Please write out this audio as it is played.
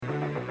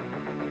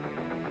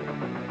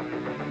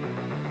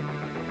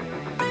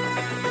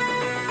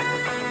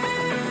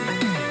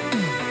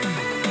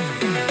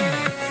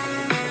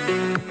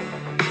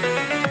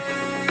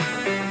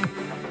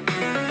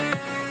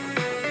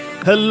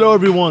Hello,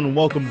 everyone.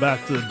 Welcome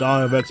back to the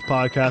Dawn of X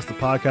podcast, the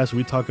podcast where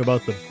we talk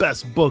about the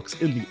best books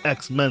in the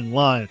X-Men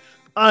line.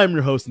 I'm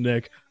your host,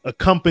 Nick,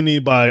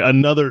 accompanied by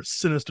another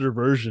sinister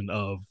version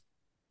of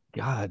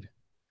God.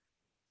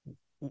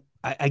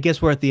 I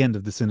guess we're at the end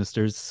of the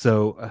Sinisters.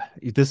 So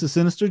this is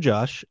Sinister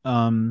Josh.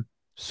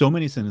 So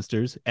many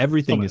Sinisters. so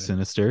Everything is many.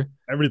 sinister.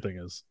 Everything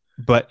is.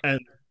 But And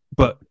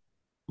but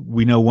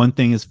we know one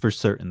thing is for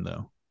certain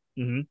though.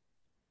 mm-hmm.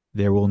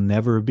 There will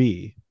never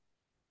be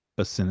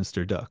a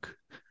Sinister Duck.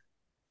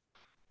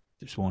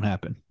 Just won't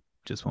happen.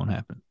 Just won't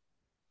happen.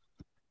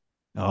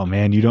 Oh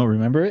man, you don't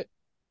remember it?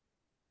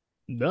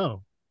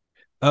 No.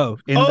 Oh,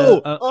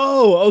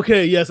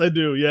 Okay. Yes, I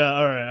do. Yeah.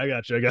 All right. I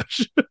got you.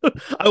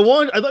 I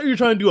thought you were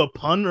trying to do a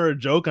pun or a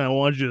joke, and I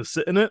wanted you to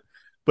sit in it.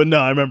 But no,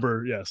 I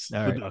remember. Yes,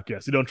 all the right. duck.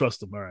 Yes, you don't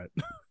trust him. All right.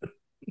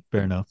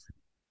 Fair enough.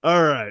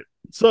 All right.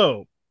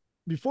 So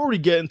before we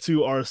get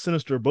into our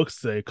sinister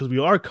books today, because we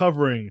are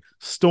covering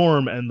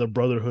Storm and the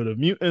Brotherhood of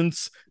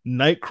Mutants,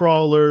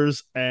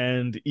 Nightcrawlers,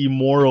 and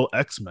Immortal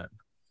X-Men.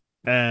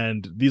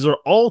 And these are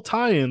all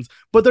tie-ins,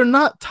 but they're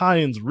not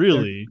tie-ins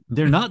really.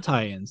 They're not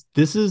tie-ins.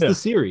 This is the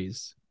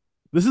series.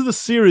 This is the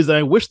series, and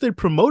I wish they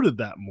promoted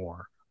that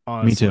more.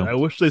 Honestly, Me too. I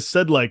wish they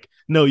said like,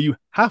 no, you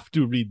have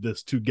to read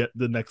this to get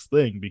the next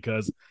thing,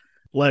 because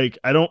like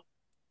I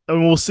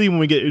mean, we'll see when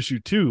we get issue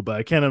 2, but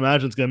I can't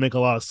imagine it's gonna make a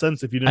lot of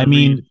sense if you didn't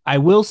read. I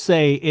will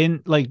say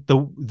in like the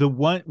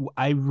one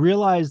I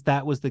realized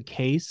that was the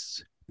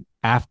case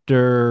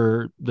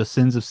after the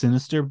Sins of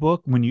Sinister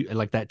book, when you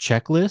like that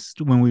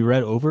checklist, when we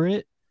read over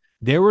it,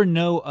 there were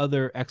no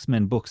other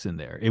X-Men books in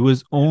there. It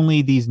was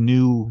only these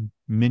new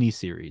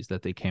miniseries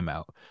that they came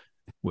out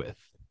with.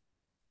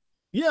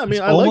 Yeah, I mean,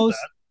 It's I like almost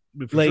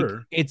that for like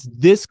sure. it's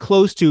this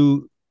close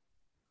to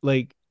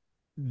like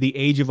the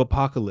Age of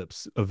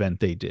Apocalypse event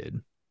they did.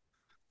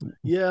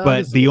 Yeah,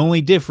 But the only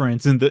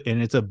difference and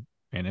it's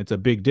a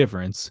big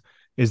difference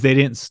is they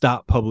didn't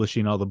stop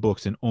publishing all the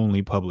books and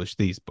only publish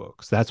these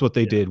books. That's what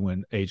they did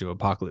when Age of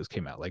Apocalypse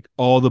came out. Like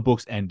all the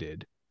books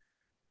ended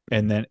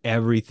and then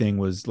everything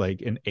was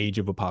like an Age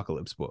of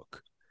Apocalypse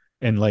book.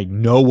 And like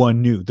no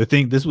one knew.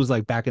 This was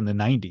like back in the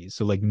 90s.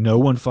 So like no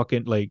one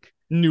fucking like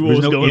knew there what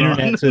was was no going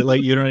internet on. to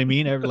like, you know what I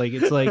mean? Like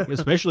it's like,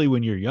 especially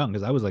when you're young,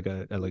 because I was like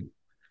a like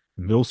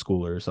middle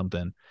schooler or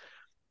something.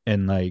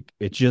 And like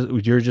it's just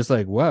you're just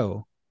like,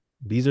 whoa,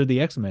 these are the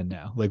X-Men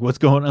now. Like what's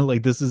going on?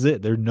 Like this is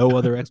it. There are no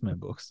other X-Men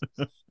books.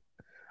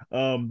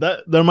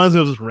 That reminds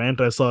me of this rant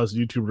I saw this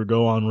YouTuber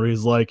go on where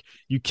he's like,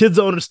 you kids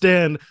don't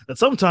understand that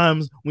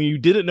sometimes when you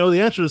didn't know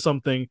the answer to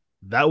something,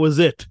 that was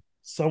it.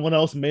 Someone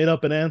else made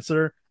up an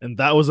answer and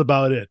that was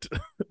about it.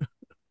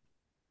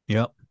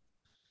 Yep.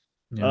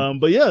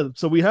 But yeah,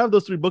 so we have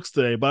those 3 books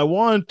today, but I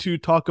wanted to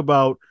talk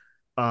about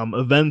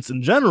events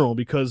in general,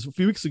 because a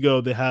few weeks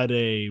ago they had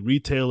a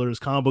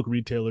comic book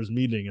retailers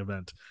meeting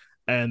event,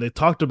 and they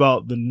talked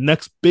about the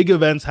next big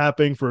events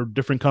happening for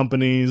different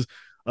companies.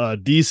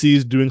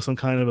 DC's doing some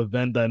kind of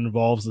event that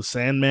involves the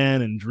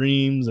Sandman and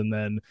Dreams, and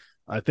then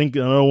I think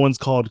another one's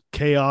called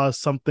Chaos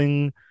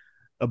something,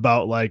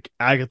 about like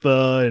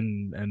Agatha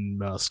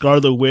and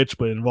Scarlet Witch,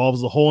 but it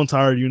involves the whole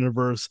entire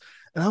universe.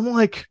 And I'm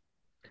like,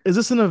 is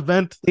this an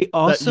event They that you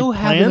also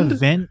have an planned?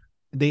 event.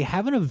 They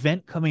have an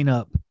event coming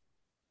up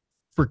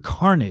for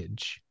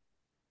Carnage.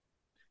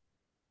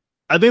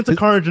 I think it's a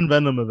Carnage and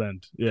Venom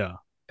event. Yeah.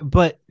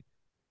 But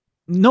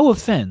no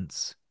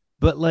offense,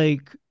 but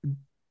like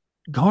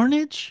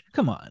Carnage,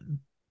 come on.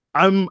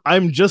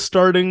 I'm just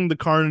starting the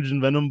Carnage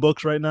and Venom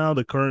books right now,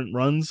 the current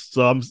runs.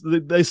 So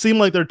they seem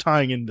like they're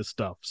tying into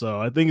stuff. So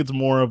I think it's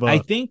more of a I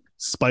think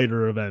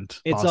spider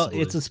event.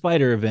 it's a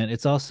spider event.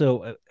 It's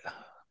also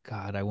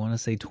God, I want to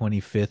say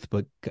 25th,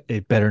 but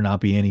it better not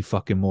be any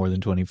fucking more than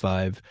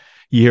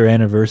 25-year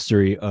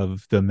anniversary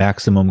of the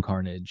Maximum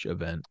Carnage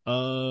event.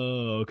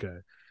 Oh, okay.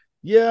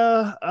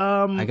 Yeah.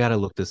 I gotta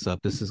look this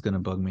up. This is gonna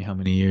bug me. How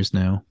many years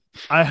now?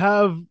 I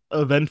have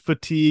event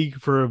fatigue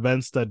for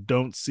events that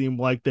don't seem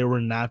like they were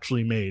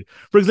naturally made.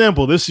 For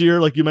example, this year,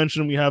 like you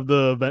mentioned, we have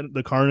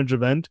the Carnage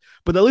event,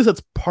 but at least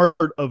that's part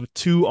of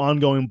 2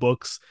 ongoing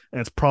books,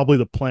 and it's probably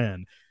the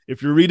plan.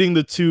 If you're reading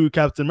the 2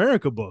 Captain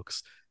America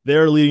books,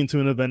 they're leading to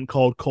an event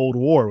called Cold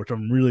War, which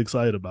I'm really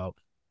excited about.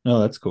 Oh,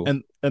 that's cool.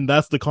 And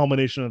that's the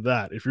culmination of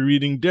that. If you're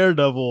reading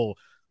Daredevil,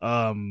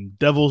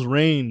 Devil's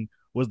Reign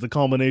was the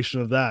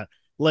culmination of that.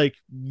 Like,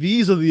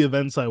 these are the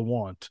events I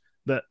want,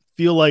 that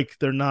feel like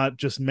they're not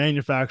just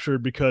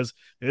manufactured because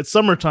it's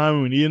summertime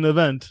and we need an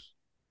event.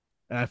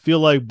 And I feel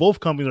like both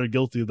companies are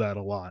guilty of that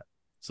a lot.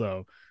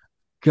 So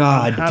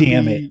God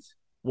damn it.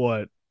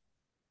 What?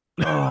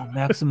 Oh,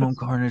 Maximum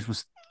Carnage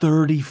was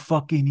 30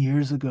 fucking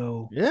years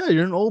ago. Yeah,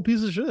 you're an old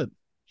piece of shit.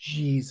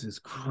 Jesus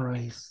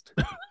Christ.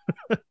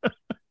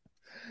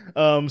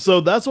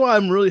 So that's why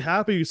I'm really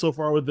happy so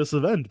far with this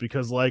event,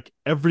 because like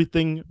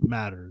everything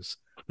matters.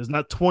 There's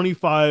not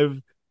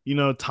 25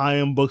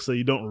 tie-in books that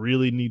you don't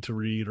really need to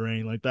read or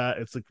anything like that.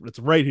 It's like, it's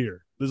right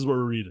here. This is what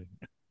we're reading.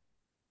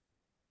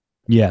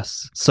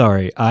 Yes.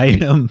 Sorry. I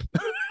am.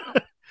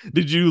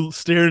 Did you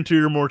stare into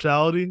your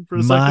mortality for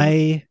a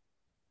second?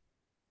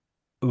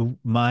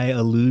 My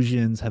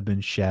illusions have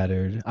been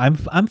shattered. I'm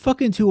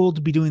fucking too old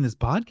to be doing this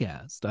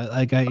podcast.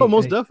 Oh,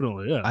 most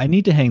definitely, yeah. I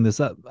need to hang this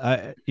up.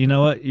 You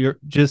know what? You're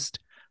just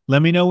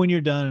let me know when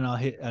you're done,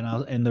 and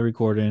I'll end the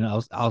recording.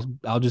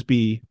 I'll just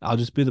be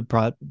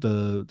the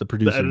The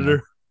producer now.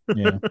 editor.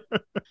 Yeah.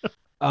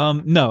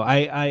 No,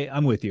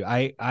 I'm with you.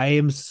 I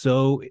am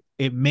so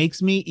it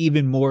makes me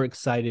even more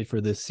excited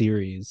for this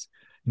series,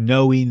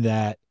 knowing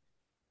that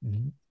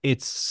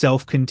it's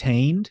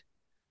self-contained,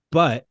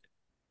 but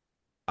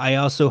I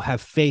also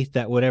have faith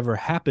that whatever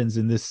happens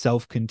in this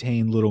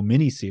self-contained little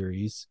mini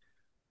series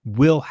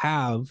will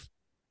have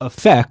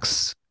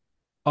effects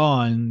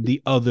on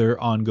the other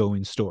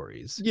ongoing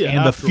stories Yeah, and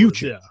the afterwards,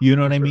 future. yeah, You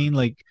know for what I sure. mean?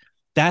 Like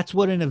that's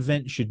what an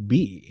event should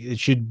be. It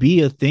should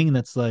be a thing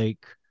that's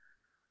like,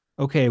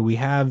 okay, we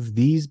have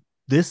this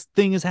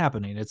thing is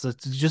happening. It's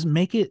just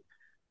make it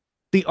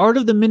the art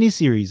of the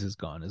miniseries is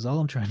gone, is all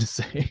I'm trying to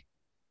say.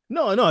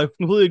 No, I know, I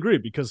completely agree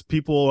because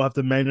people have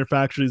to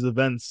manufacture these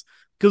events.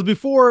 Because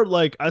before,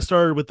 like, I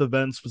started with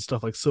events with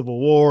stuff like Civil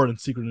War and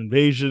Secret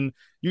Invasion,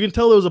 you can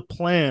tell there was a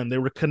plan. They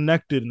were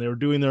connected and they were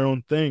doing their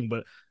own thing.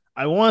 But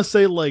I want to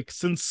say, like,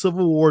 since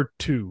Civil War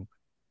 2,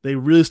 they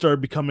really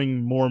started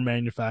becoming more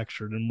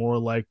manufactured and more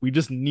like, we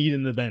just need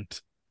an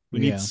event. We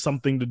need Yeah.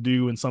 something to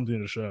do and something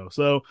to show.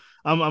 So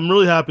I'm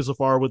really happy so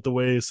far with the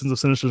way Sins of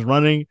Sinister is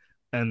running.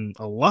 And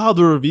a lot of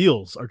the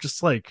reveals are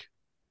just like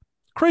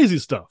crazy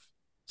stuff.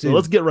 So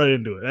let's Dude, get right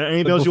into it.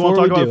 Anything but else you want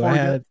before to talk we about do, before I we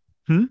get? had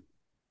hmm?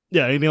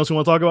 Yeah, anything else you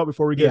want to talk about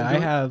before we get Yeah, I into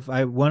it? have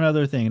I one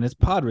other thing, and it's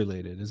pod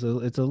related.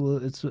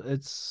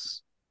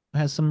 It's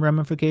has some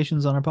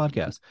ramifications on our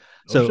podcast.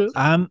 Oh So shit!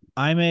 I'm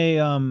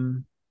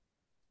a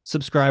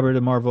subscriber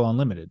to Marvel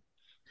Unlimited,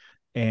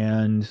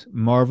 and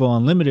Marvel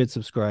Unlimited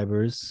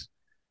subscribers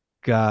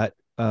got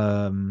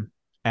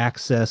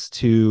access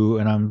to,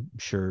 and I'm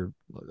sure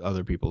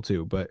other people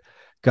too, but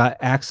got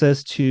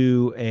access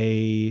to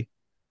a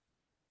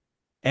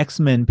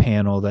X-Men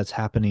panel that's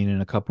happening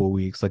in a couple of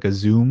weeks, like a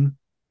Zoom,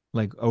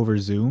 like over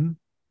Zoom,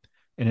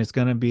 and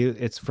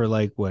it's for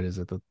like what is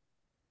it, the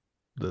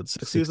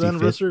 60th 65th?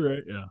 anniversary,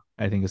 right? Yeah,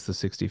 I think it's the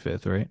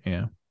 65th, right?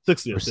 Yeah. Or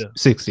 60th. Yeah,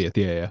 60th,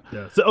 yeah.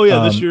 yeah. So, oh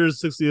yeah, this Um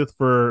year's 60th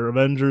for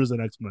Avengers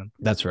and X Men.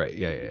 that's right.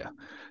 Yeah.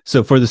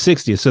 So for the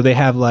 60th, so they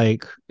have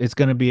like it's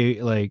going to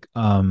be like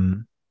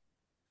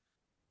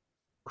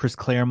Chris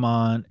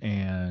Claremont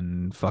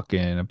and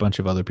fucking a bunch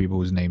of other people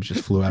whose names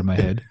just flew out of my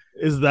head.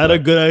 Is that a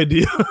But good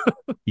idea?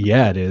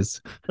 yeah, it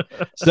is.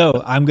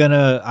 So I'm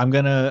gonna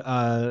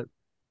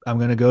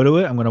go to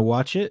it. I'm gonna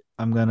watch it.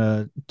 I'm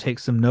gonna take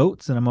some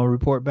notes, and I'm gonna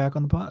report back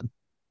on the pod.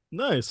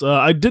 Nice.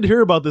 I did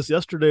hear about this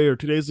yesterday or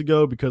 2 days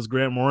ago because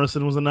Grant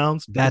Morrison was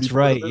announced to be That's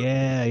part of right.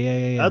 it.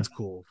 Yeah. That's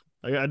cool.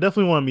 I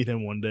definitely want to meet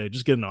him one day.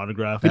 Just get an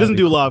autograph. He That'd doesn't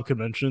be do a lot cool. of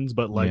conventions,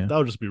 but like Yeah. that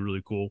would just be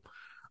really cool.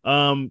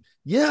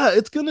 Yeah,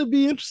 it's gonna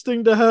be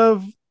interesting to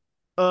have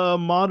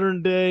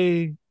modern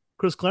day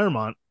Chris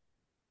Claremont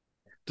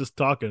just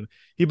talking.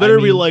 He I better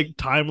be mean, like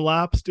time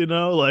lapsed,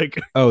 like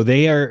oh,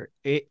 they are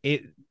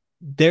it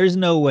there's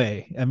no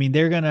way. I mean,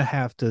 they're gonna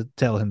have to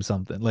tell him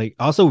something. Like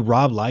also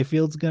Rob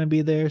Liefeld's gonna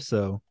be there,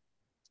 so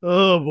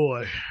oh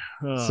boy.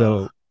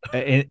 so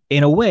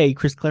in a way,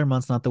 Chris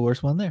Claremont's not the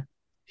worst one there.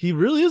 He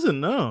really isn't.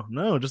 No,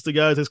 no, just the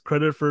guy that takes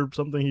credit for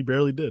something he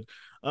barely did.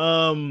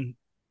 Um,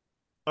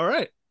 all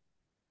right,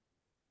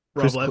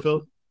 Rob Chris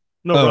Liefeld.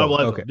 No, Rob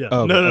Oh, okay. Liefeld. Yeah,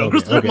 Okay. no, Okay.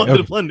 Chris Okay. Claremont did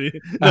Okay. plenty.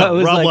 I No,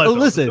 was Rob like, oh,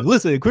 Liefeld.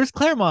 listen. Chris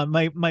Claremont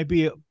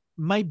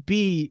might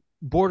be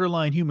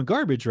borderline human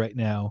garbage right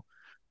now,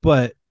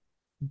 but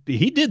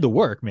he did the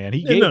work, man. He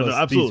Yeah, gave no, no, us these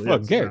absolutely,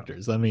 fucking yes, no,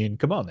 characters. I mean,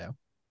 come on now.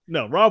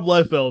 no. Rob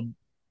Liefeld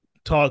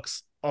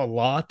talks a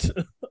lot,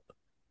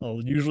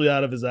 usually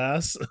out of his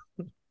ass.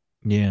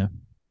 Yeah.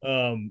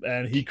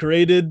 And he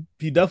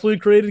definitely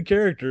created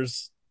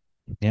characters.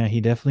 Yeah,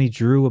 he definitely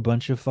drew a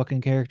bunch of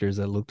fucking characters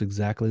that looked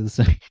exactly the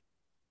same.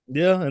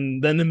 Yeah,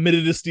 and then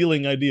admitted to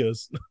stealing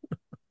ideas.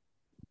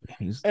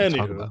 He's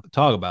Anywho,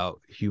 talk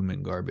about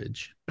human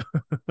garbage.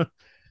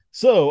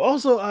 so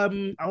also I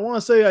want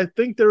to say I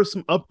think there are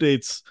some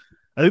updates.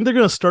 I think they're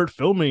gonna start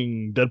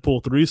filming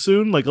Deadpool 3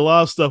 soon. Like a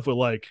lot of stuff with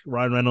like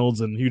Ryan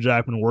Reynolds and Hugh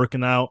Jackman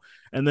working out.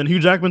 And then Hugh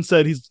Jackman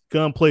said he's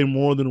gonna play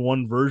more than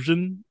one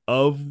version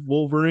of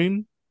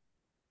Wolverine.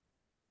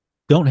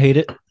 Don't hate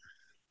it.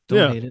 Don't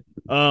Yeah. hate it.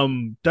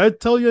 Did I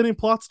tell you any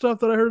plot stuff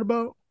that I heard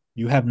about?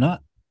 You have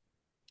not.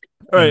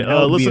 All right, And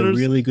now would be a listeners.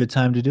 really good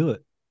time to do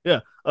it. Yeah,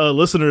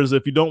 listeners,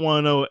 if you don't want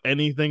to know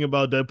anything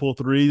about Deadpool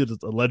 3,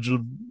 it's alleged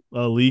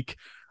leak.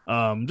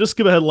 Just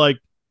give ahead like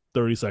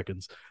 30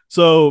 seconds.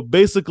 So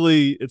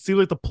basically, it seems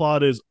like the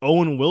plot is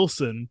Owen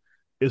Wilson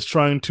is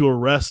trying to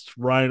arrest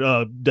Ryan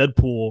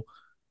Deadpool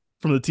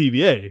from the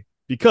TVA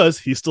because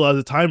he still has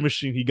a time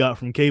machine he got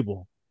from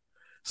Cable.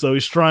 So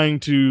he's trying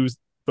to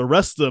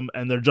arrest them,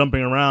 and they're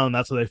jumping around.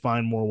 That's how they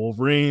find more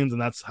Wolverines,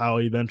 and that's how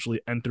he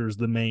eventually enters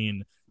the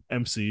main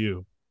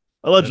MCU.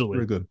 That's Allegedly.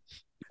 pretty good.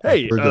 That's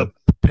Hey, pretty good.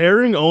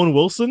 pairing Owen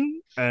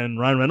Wilson and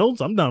Ryan Reynolds,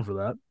 I'm down for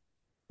that.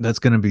 That's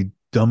gonna be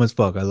dumb as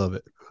fuck. I love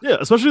it. Yeah,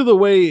 especially the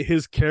way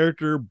his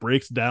character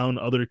breaks down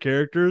other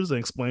characters and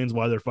explains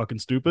why they're fucking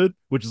stupid,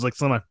 which is like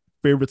some of my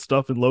favorite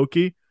stuff in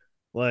Loki,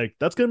 like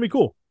that's gonna be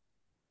cool.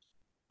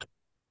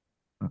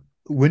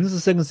 When does the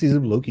second season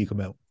of Loki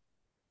come out?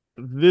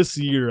 This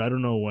year, I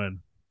don't know when.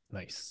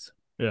 Nice.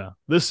 Yeah,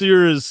 this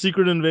year is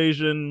Secret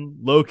Invasion,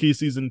 Loki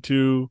season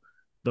 2,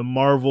 the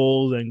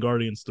Marvels, and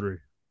Guardians 3.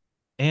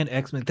 And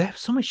X-Men. They have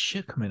so much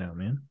shit coming out,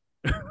 man.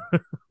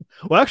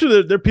 Well,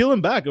 actually, they're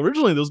peeling back.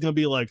 Originally, there was going to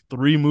be like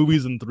 3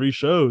 movies and 3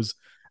 shows.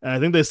 And I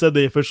think they said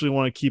they officially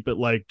want to keep it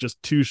like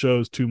just 2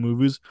 shows, 2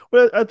 movies.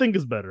 But I think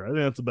it's better. I think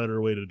that's a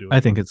better way to do it. I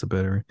think it's a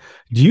better.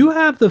 Do you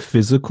have the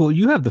physical?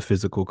 You have the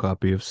physical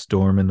copy of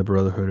Storm and the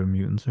Brotherhood of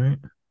Mutants, right?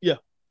 Yeah.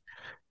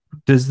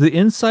 Does the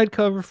inside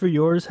cover for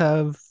yours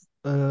have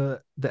the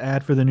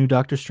ad for the new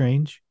Doctor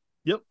Strange?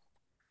 Yep.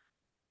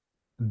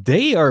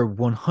 They are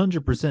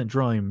 100%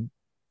 drawing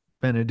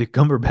Benedict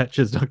Cumberbatch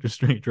as Doctor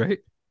Strange, right?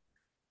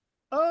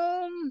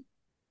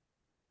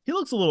 He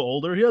looks a little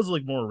older. He has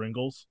like more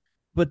wrinkles.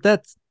 But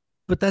that's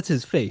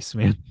his face,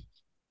 man.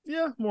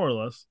 Yeah, more or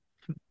less.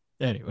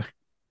 Anyway.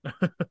 All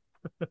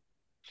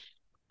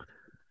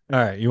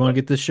right, you want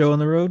to get this show on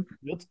the road?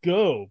 Let's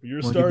go.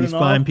 You're Want to starting give these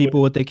fine off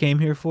people what they came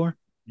here for?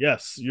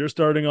 Yes, you're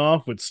starting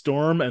off with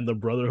Storm and the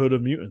Brotherhood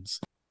of Mutants.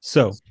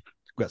 So we've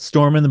got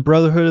Storm and the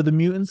Brotherhood of the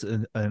Mutants,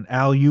 an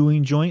Al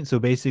Ewing joint. So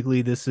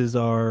basically, this is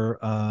our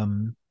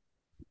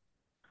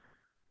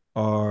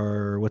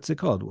what's it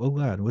called? Oh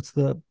God, what's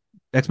the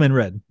X-Men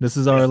Red? This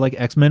is our like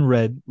X-Men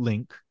Red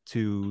link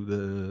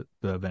to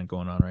the event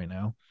going on right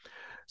now.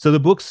 So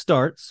the book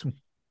starts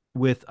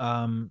with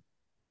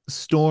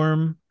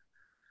Storm.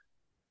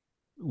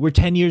 We're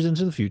 10 years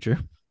into the future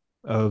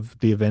of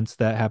the events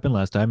that happened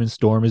last time, and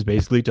Storm is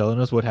basically telling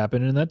us what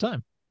happened in that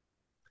time.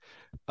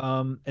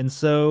 And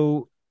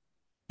so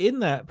in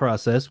that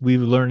process, we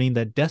were learning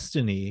that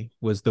Destiny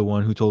was the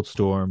one who told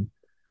Storm,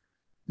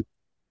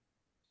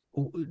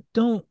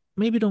 don't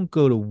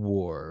go to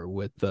war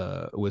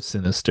with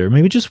Sinister.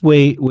 Maybe just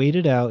wait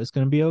it out. It's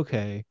gonna be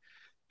okay.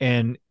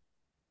 And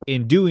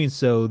in doing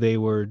so, they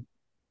were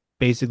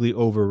basically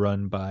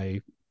overrun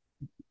by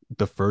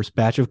the first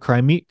batch of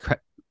Crimea.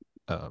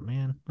 Oh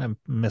man, I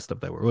messed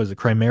up that word. What was it?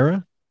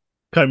 Chimera?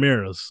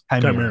 Chimeras.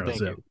 Thank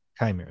you.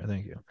 Chimera,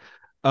 thank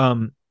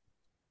you.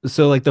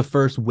 So like the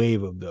first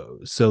wave of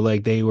those. So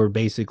like they were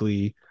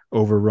basically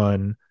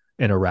overrun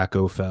and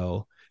Arakko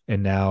fell.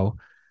 And now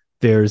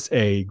there's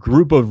a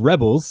group of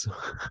rebels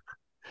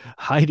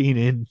hiding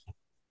in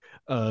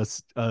a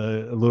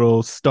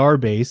little star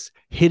base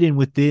hidden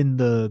within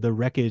the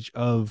wreckage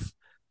of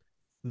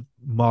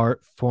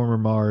former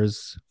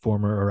Mars,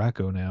 former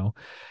Arakko now.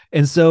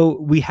 And so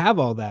we have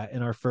all that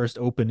in our first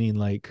opening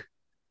like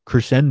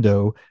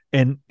crescendo,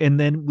 and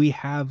then we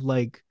have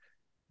like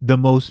the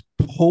most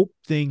pulp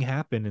thing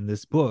happen in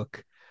this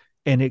book,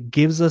 and it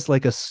gives us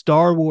like a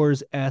Star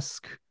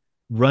Wars-esque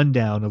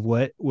rundown of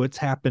what's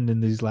happened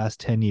in these last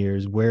 10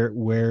 years,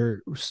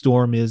 where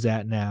Storm is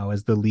at now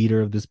as the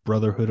leader of this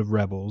Brotherhood of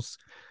Rebels.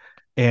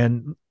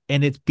 And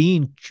it's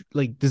being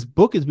like, this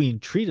book is being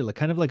treated like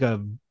kind of like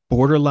a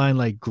borderline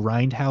like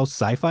grindhouse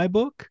sci-fi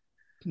book.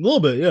 A little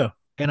bit, yeah.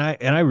 And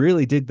I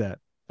really dig that.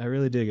 I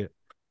really dig it.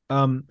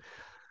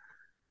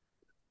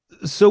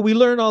 So we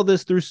learn all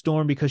this through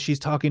Storm because she's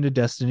talking to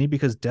Destiny,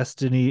 because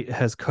Destiny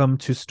has come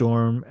to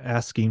Storm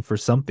asking for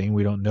something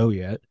we don't know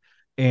yet.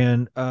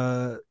 And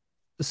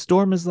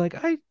Storm is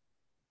like, are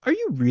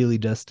you really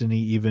Destiny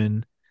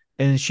even?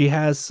 And she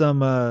has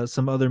some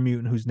other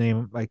mutant whose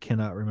name I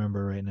cannot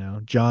remember right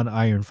now. John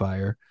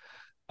Ironfire.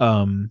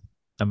 I'm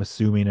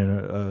assuming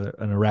an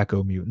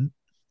Arakko mutant.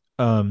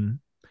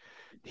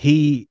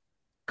 He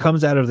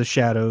comes out of the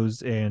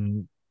shadows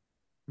and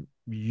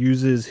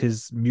uses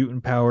his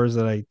mutant powers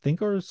that I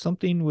think are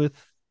something with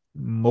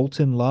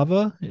molten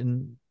lava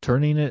and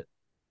turning it.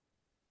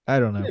 I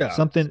don't know. Yeah.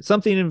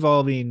 Something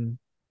involving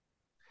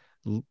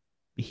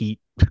heat.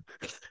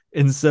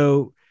 And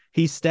so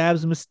he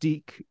stabs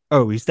Mystique.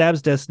 Oh, he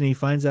stabs Destiny,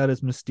 finds out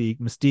it's Mystique.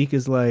 Mystique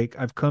is like,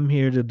 I've come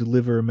here to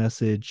deliver a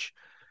message.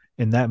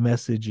 And that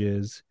message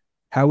is,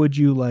 how would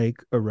you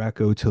like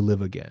Arakko to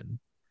live again?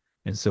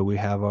 And so we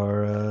have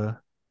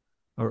our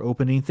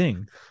opening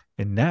thing.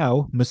 And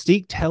now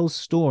Mystique tells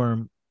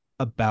Storm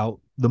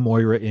about the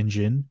Moira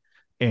engine,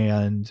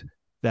 and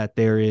that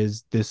there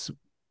is this,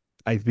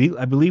 I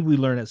believe we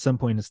learn at some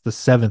point it's the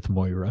 7th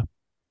Moira.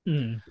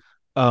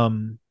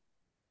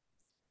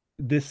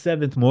 This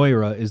 7th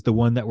Moira is the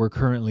one that we're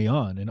currently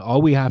on, and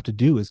all we have to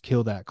do is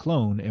kill that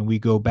clone and we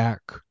go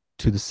back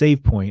to the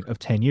save point of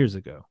 10 years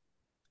ago.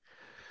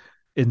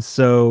 And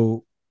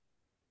so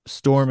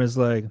Storm is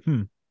like,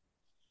 you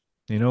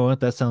know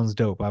what? That sounds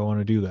dope. I want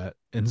to do that.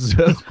 And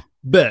so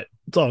bet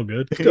it's all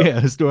good.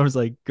 Yeah, Storm's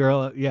like,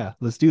 girl, yeah,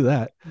 let's do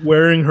that.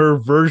 Wearing her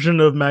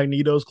version of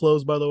Magneto's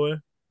clothes, by the way.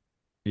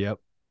 Yep.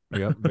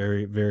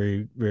 Very,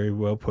 very, very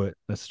well put.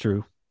 That's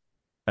true.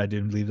 I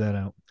didn't leave that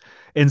out.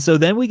 And so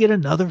then we get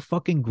another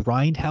fucking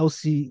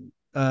grindhousey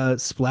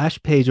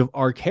splash page of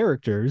our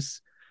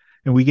characters,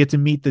 and we get to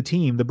meet the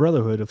team, the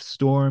Brotherhood of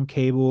Storm,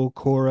 Cable,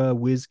 Cora,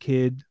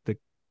 WizKid, the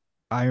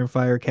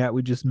Ironfire cat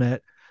we just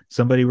met,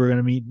 somebody we're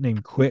gonna meet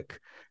named Quick,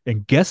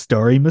 and guest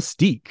starring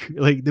Mystique.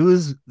 Like there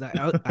was,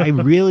 I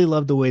really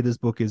love the way this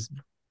book is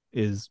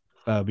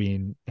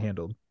being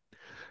handled.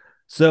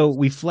 So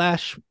we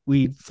flash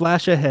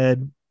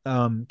ahead,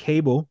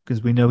 Cable,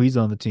 because we know he's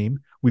on the team.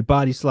 We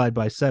body slide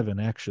by 7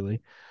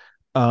 actually,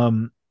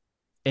 um,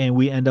 and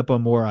we end up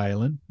on Muir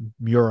Island,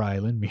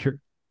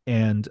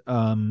 and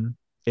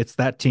it's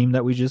that team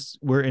that we just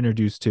were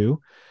introduced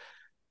to,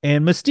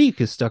 and Mystique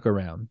is stuck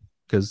around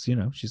because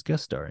she's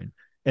guest starring,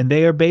 and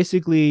they are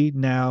basically,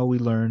 now we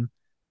learn,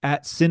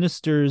 at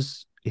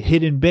Sinister's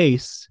hidden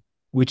base,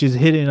 which is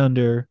hidden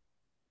under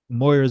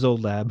Moira's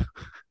old lab.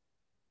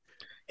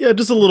 Yeah,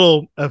 just a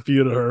little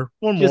fu to her.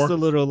 One Just more. a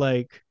little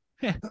like,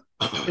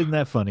 isn't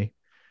that funny?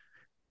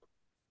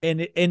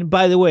 And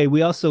by the way,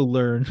 we also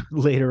learn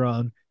later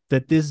on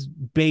that this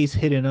base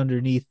hidden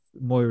underneath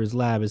Moira's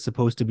lab is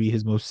supposed to be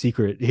his most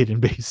secret hidden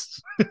base.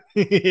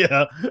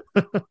 Yeah.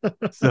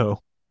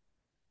 So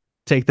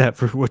take that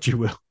for what you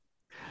will.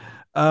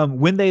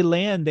 When they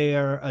land, they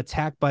are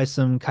attacked by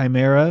some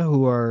chimera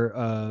who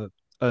are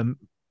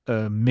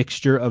a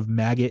mixture of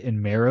maggot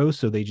and marrow.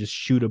 So they just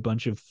shoot a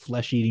bunch of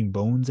flesh-eating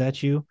bones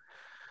at you.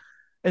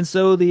 And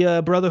so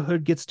the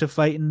Brotherhood gets to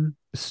fighting.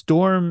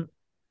 Storm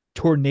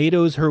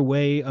tornadoes her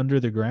way under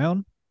the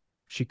ground.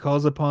 She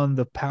calls upon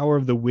the power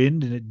of the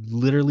wind, and it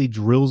literally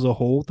drills a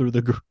hole through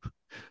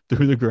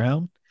the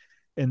ground.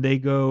 And they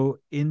go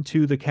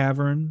into the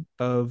cavern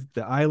of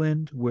the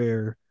island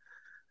where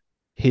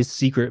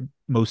his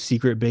most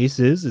secret base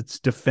is. It's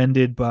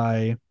defended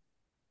by.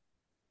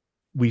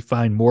 We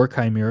find more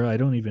chimera. I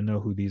don't even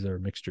know who these are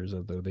mixtures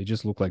of, though. They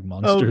just look like Oh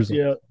monsters.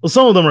 yeah. Well,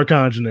 some of them are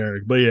kind of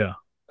generic, but yeah.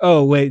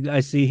 Oh wait,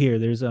 I see here.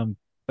 There's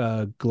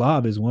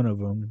Glob is one of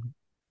them.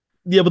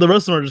 Yeah, but the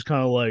rest of them are just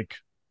kind of like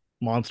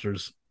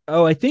monsters.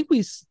 Oh, I think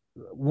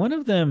one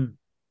of them,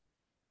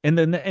 and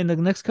then in the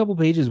next couple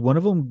pages, one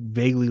of them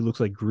vaguely looks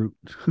like Groot.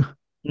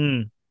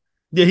 Mm.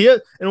 Yeah, he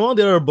had, in one of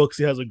the other books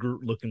he has a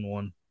Groot looking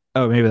one.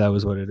 Oh, maybe that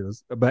was what it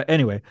was. But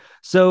anyway,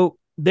 so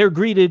they're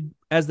greeted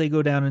as they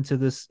go down into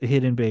this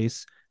hidden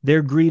base.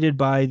 They're greeted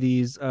by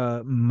these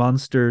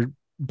monster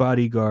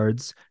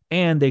bodyguards,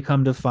 and they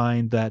come to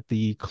find that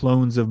the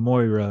clones of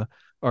Moira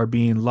are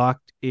being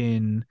locked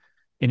in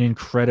an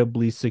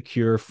incredibly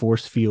secure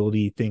force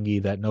fieldy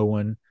thingy that no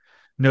one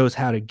knows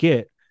how to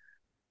get.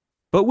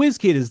 But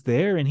WizKid is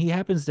there, and he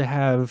happens to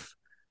have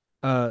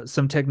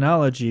some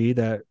technology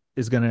that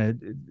is going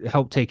to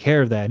help take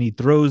care of that. And he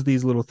throws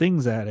these little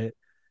things at it,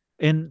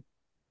 and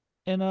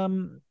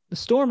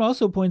Storm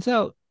also points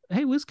out,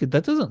 "Hey, WizKid,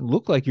 that doesn't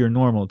look like your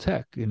normal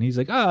tech." And he's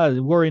like,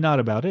 worry not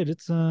about it.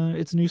 It's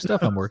new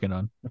stuff I'm working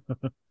on."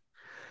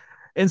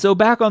 And so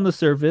back on the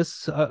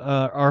surface,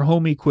 our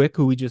homie Quick,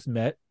 who we just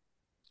met,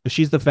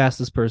 she's the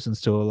fastest person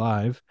still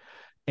alive,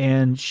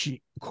 and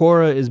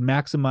Cora is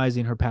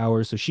maximizing her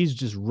powers, so she's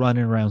just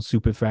running around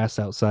super fast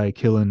outside,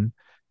 killing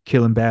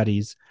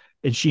baddies.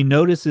 And she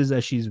notices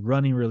as she's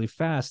running really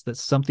fast that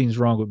something's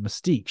wrong with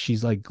Mystique.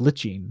 She's like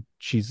glitching.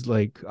 She's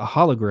like a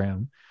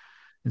hologram.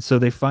 And so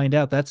they find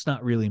out that's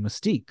not really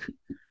Mystique.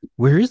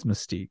 Where is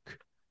Mystique?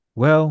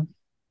 Well,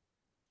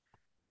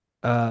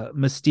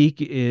 Mystique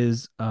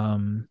is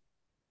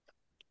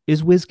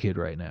WizKid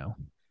right now.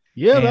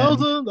 Yeah, And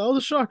that was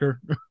a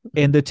shocker.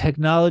 and the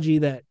technology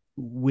that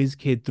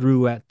WizKid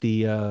threw at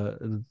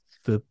the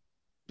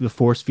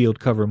force field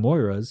cover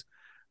Moira's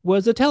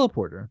was a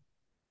teleporter,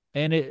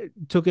 and it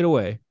took it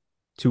away.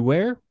 To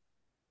where?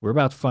 We're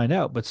about to find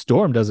out, but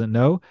Storm doesn't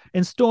know,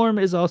 and Storm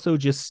is also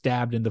just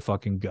stabbed in the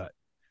fucking gut.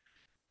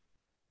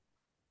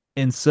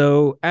 And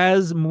so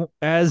as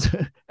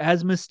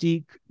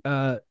Mystique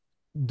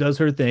does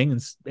her thing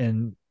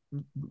and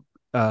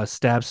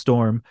stabs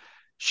Storm,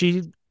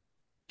 she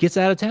gets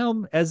out of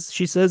town. As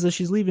she says as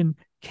she's leaving,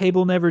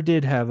 Cable never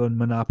did have a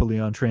monopoly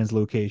on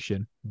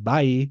translocation.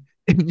 Bye.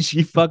 And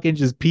she fucking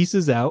just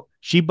pieces out.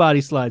 She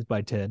body slides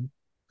by 10.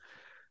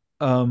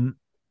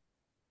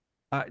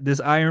 This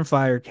Iron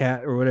Fire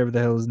cat or whatever the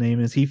hell his name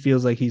is, he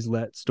feels like he's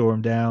let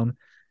Storm down,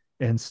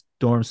 and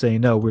Storm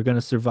saying, "No, we're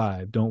gonna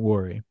survive. Don't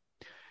worry."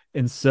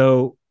 And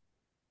so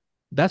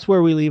that's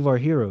where we leave our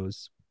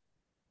heroes.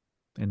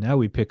 And now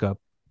we pick up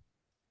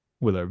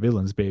with our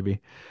villains, baby.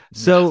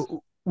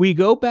 So we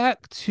go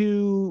back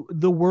to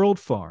the World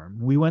Farm.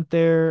 We went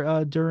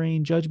there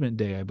during Judgment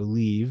Day, I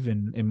believe,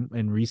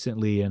 and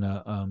recently in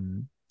a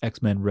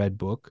X-Men Red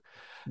book.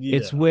 Yeah.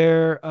 It's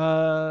where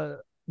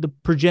the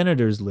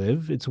progenitors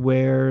live. It's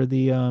where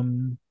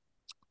the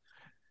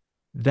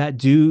that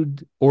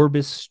dude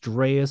Orbis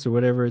Straeus or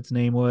whatever its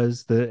name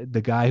was,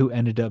 the guy who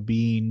ended up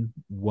being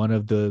one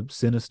of the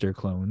Sinister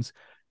clones.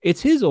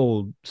 It's his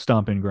old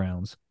stomping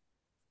grounds.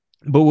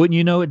 But wouldn't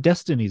you know it,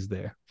 Destiny's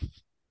there,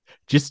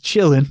 just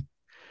chilling.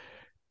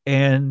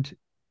 And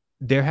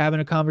they're having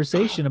a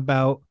conversation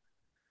about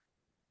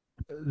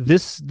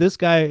this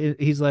guy.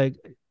 He's like,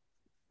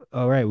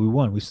 "All right, we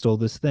won. We stole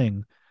this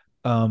thing.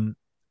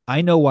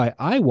 I know why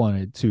I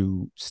wanted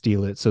to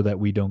steal it so that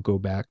we don't go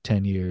back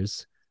 10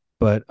 years.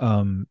 But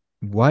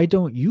why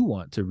don't you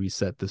want to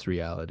reset this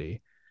reality?"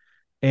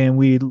 And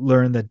we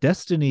learn that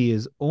Destiny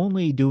is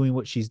only doing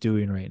what she's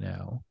doing right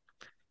now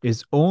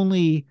is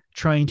only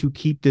trying to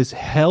keep this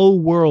hell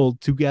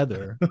world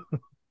together,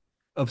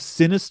 of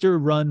sinister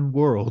run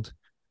world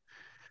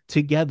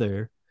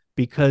together,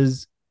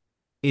 because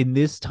in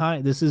this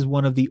time, this is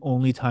one of the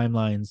only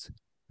timelines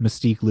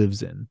Mystique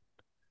lives in.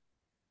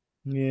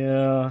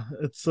 Yeah,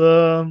 it's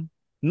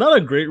not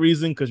a great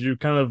reason because you're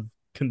kind of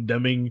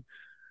condemning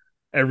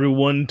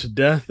everyone to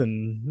death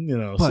and But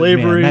man,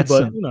 slavery,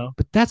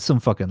 but that's some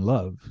fucking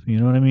love. You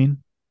know what I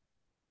mean?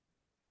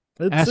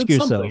 Ask it's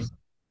yourself, something.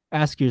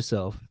 ask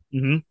yourself,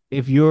 Hmm.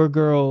 if your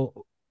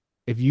girl,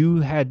 if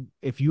you had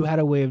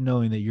a way of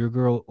knowing that your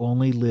girl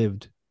only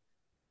lived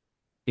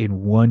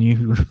in one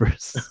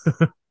universe,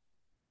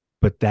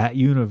 but that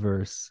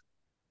universe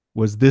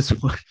was this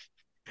one,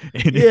 and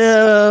it's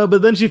Yeah,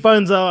 but then she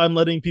finds out I'm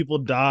letting people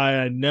die.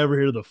 I never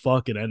hear the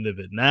fucking end of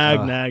it. Nag,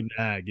 uh nag,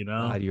 nag.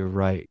 God, you're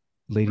right.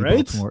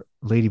 Right?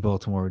 Lady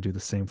Baltimore would do the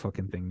same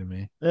fucking thing to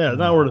me. Yeah, it's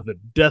not Uh, worth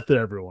it. Death to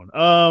everyone.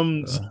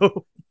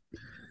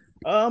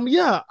 uh,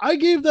 Yeah, I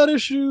gave that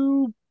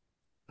issue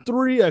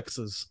three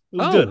X's. It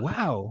was oh good.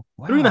 wow,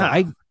 Three and a wow.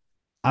 half.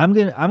 I'm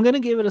gonna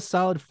give it a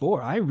solid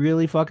 4. I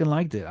really fucking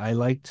liked it. I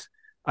liked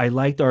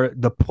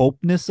the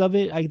pulpness of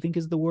it, I think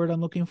is the word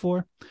I'm looking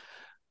for.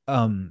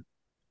 Um,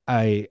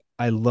 I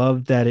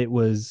love that it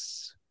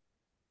was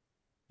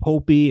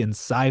pulpy and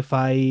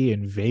sci-fi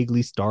and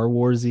vaguely Star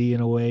Warsy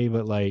in a way,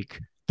 but like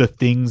the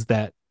things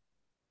that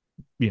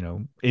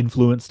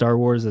influence Star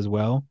Wars as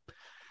well.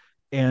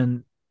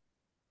 And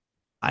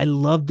I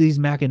love these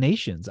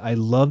machinations. I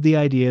love the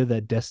idea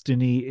that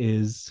Destiny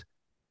is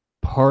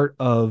part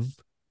of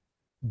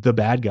the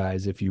bad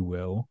guys, if you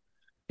will.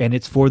 And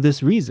it's for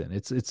this reason.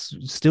 It's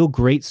still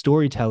great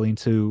storytelling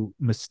to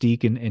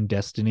Mystique and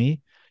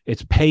Destiny.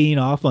 It's paying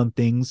off on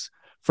things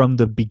from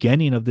the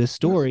beginning of this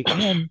story.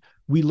 And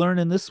we learn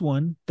in this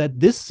one that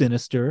this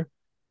Sinister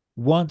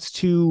wants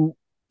to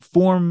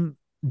form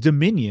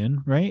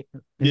Dominion, right?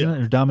 Isn't Yeah.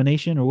 it, or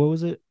Domination, or what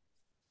was it?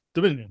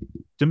 Dominion.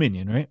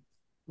 Dominion, right?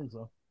 I think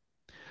so.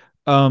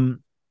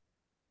 Um,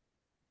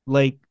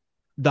 like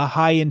the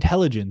high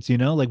intelligence,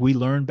 like we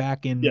learned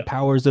back in Yeah.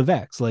 Powers of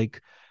X,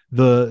 like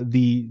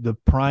the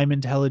prime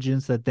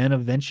intelligence that then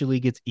eventually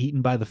gets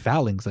eaten by the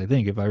Falings, I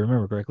think, if I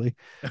remember correctly.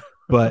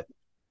 But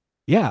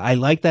yeah, I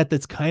like that.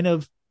 That's kind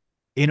of,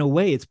 in a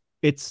way,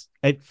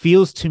 it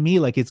feels to me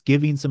like it's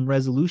giving some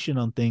resolution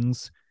on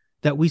things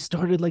that we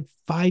started like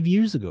 5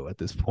 years ago at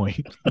this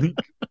point.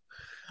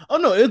 Oh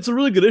no, it's a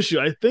really good issue.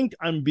 I think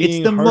I'm It's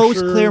being the most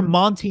harsher.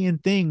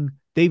 Claremontian thing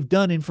they've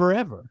done in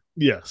forever.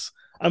 Yes.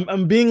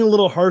 I'm being a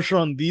little harsher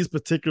on these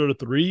particular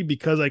three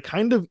because I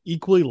kind of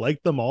equally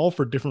like them all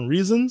for different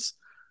reasons.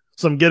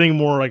 So I'm getting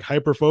more like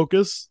hyper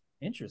focus.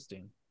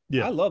 Interesting. I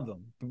Yeah. love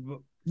them.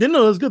 Yeah,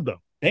 no, that's good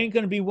though. They ain't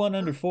gonna be one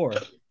under 4.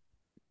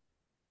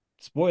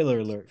 Spoiler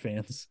alert,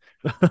 fans.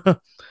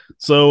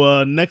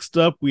 So next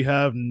up we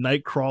have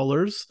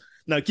Nightcrawlers.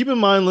 Now keep in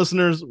mind,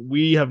 listeners,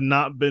 we have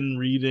not been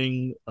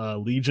reading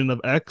Legion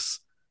of X.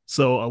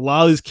 So a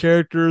lot of these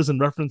characters and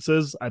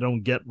references I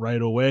don't get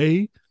right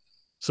away.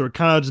 So we're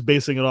kind of just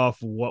basing it off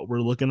what we're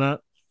looking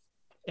at.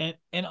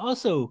 And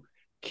also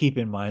keep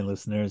in mind,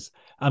 listeners,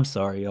 I'm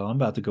sorry, y'all. I'm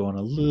about to go on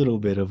a little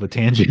bit of a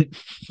tangent.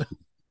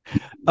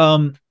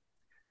 um,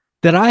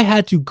 that I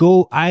had to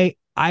go. I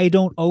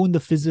don't own the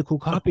physical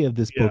copy of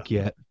this Yeah. book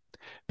yet,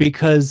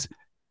 because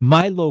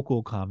my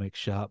local comic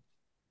shop,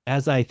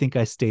 as I think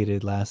I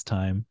stated last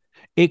time,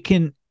 it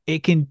can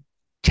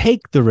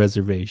take the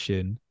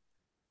reservation,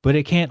 but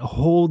it can't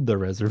hold the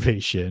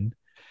reservation,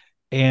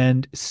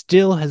 and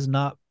still has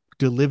not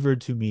delivered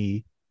to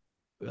me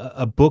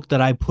a book that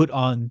I put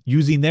on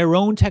using their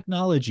own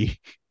technology,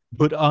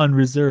 put on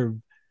reserve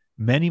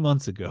many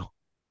months ago.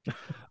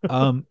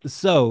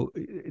 So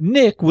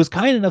Nick was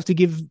kind enough to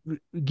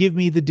give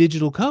me the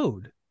digital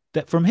code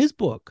that from his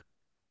book,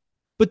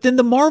 but then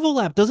the Marvel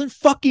app doesn't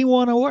fucking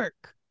want to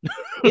work,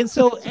 and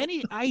so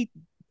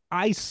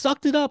I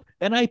sucked it up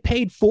and I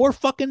paid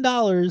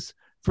 $4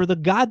 for the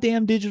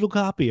goddamn digital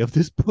copy of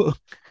this book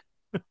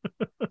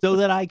so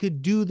that I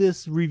could do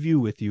this review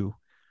with you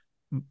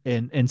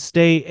and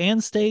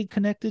stay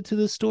connected to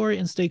the story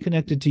and stay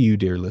connected to you,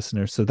 dear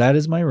listener. So that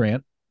is my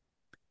rant.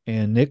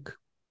 And Nick,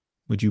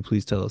 would you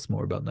please tell us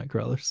more about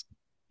Nightcrawlers?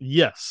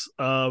 Yes.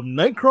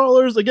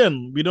 Nightcrawlers,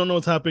 again, we don't know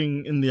what's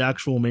happening in the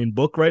actual main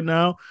book right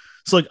now.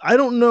 So like I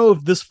don't know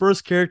if this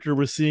first character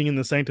we're seeing in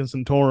the Sanctum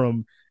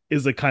Sanctorum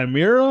is a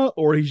chimera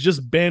or he's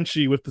just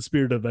Banshee with the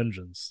spirit of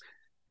vengeance.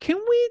 Can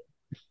we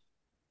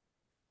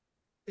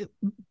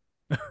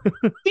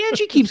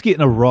Banshee keeps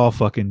getting a raw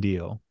fucking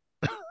deal.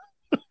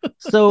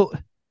 So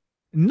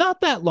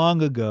not that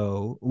long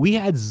ago, we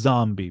had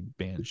zombie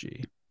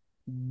Banshee.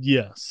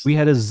 Yes. We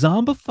had a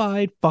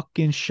zombified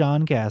fucking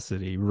Sean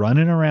Cassidy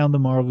running around the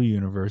Marvel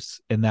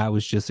Universe, and that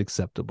was just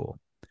acceptable.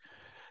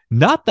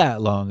 Not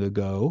that long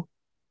ago,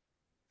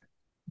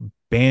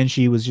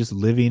 Banshee was just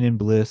living in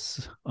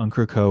bliss on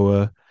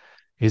Krakoa.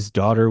 His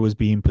daughter was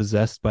being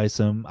possessed by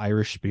some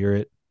Irish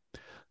spirit.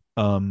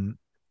 Um,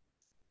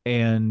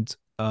 and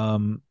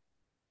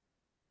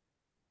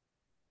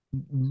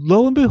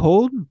lo and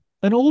behold,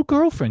 an old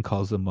girlfriend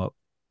calls him up,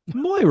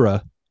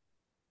 Moira.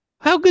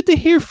 How good to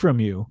hear from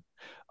you.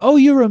 Oh,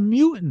 you're a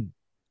mutant.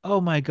 Oh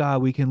my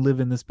God, we can live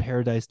in this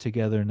paradise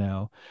together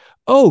now.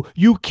 Oh,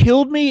 you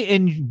killed me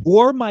and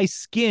wore my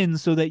skin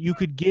so that you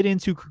could get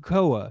into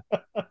Krakoa.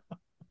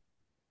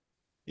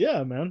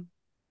 Yeah, man.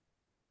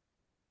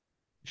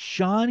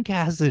 Sean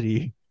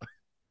Cassidy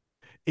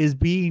is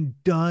being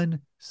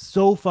done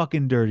so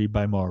fucking dirty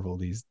by Marvel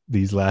these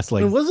last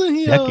like And wasn't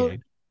he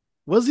decade.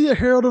 was he a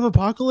Herald of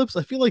Apocalypse?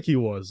 I feel like he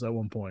was at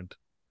one point.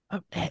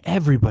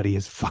 Everybody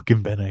has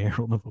fucking been a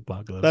Herald of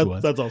Apocalypse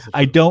once. That's also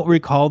I true. don't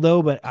recall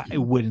though, but it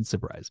wouldn't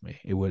surprise me.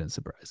 It wouldn't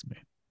surprise me.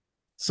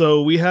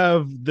 So we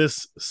have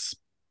this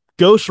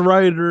Ghost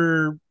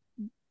Rider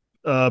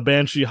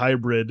Banshee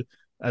hybrid.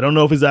 I don't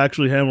know if he's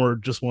actually him or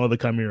just one of the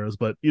chimeras,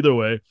 but either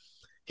way,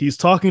 he's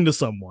talking to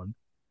someone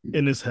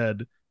in his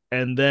head,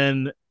 and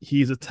then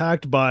he's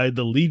attacked by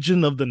the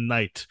Legion of the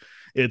Night.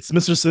 It's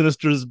Mr.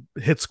 Sinister's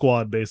hit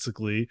squad,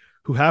 basically,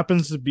 who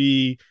happens to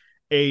be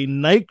a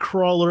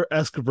Nightcrawler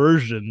esque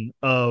version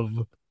of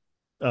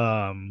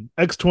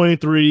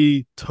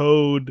X-23,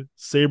 Toad,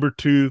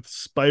 Sabretooth,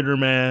 Spider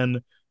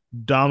Man,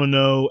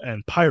 Domino,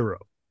 and Pyro.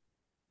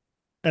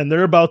 And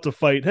they're about to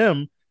fight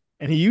him.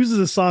 And he uses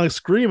a sonic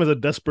scream as a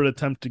desperate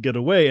attempt to get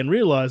away and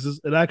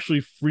realizes it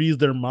actually frees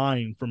their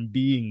mind from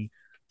being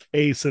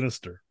a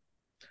Sinister.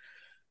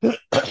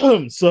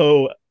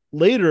 So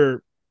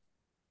later,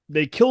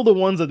 they kill the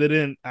ones that they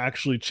didn't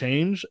actually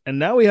change. And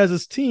now he has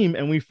his team,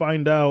 and we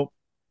find out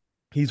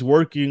he's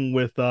working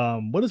with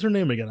what is her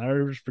name again? I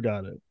just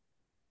forgot it.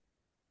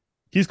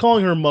 He's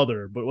calling her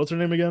Mother, but what's her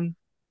name again?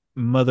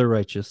 Mother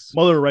Righteous.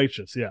 Mother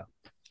Righteous, yeah.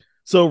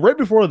 So right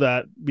before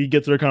that, we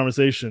get to their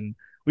conversation.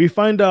 We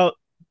find out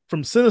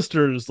from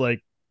Sinister's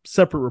like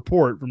separate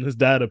report from his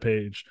data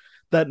page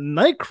that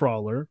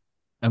Nightcrawler.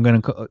 I'm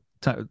gonna.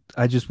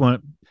 I just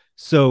want.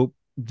 So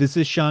this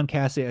is Sean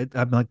Cassidy.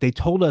 I'm like, they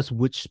told us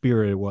which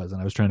spirit it was,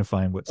 and I was trying to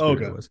find what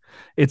spirit it was.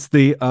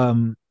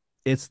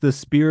 It's the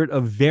spirit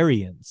of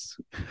variance.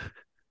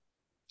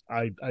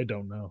 I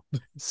don't know.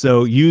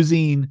 So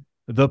using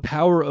the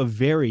power of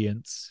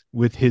variance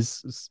with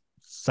his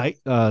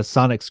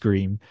sonic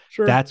scream,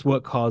 sure, that's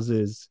what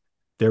causes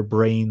their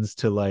brains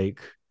to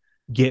like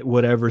get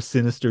whatever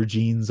sinister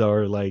genes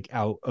are like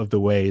out of the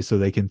way so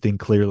they can think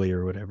clearly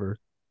or whatever.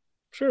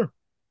 Sure.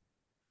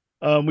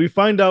 We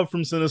find out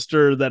from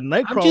Sinister that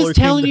Nightcrawler. I'm just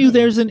telling you,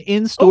 there's an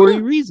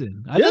in-story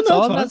reason. That's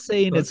all. I'm not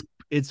saying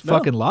it's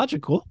fucking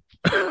logical.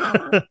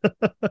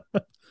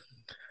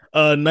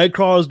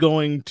 Nightcrawler is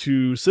going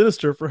to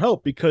Sinister for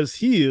help because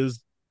he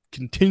is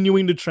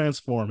continuing to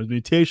transform. His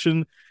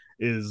mutation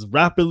is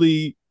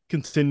rapidly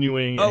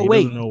continuing. Oh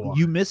wait,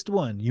 you missed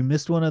one. You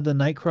missed one of the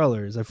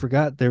Nightcrawlers. I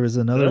forgot there was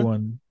another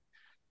one.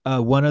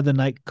 One of the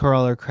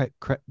Nightcrawler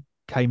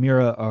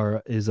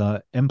Chimera is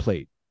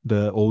Emplate,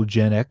 the old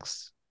Gen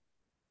X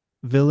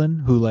villain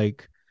who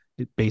like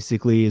it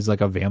basically is like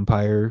a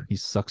vampire. He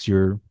sucks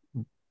your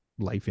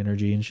life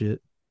energy and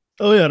shit.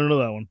 Oh yeah, I don't know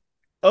that one.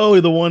 Oh,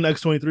 the one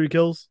X-23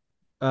 kills.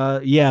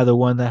 Yeah, the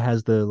one that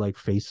has the like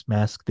face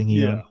mask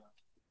thingy. Yeah. On.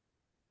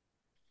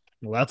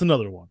 Well, that's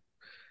another one.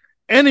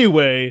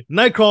 Anyway,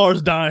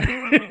 Nightcrawler's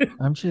dying.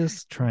 I'm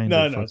just trying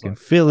to fucking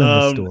fill in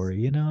the story,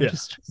 you know? Yeah.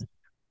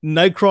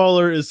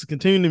 Nightcrawler is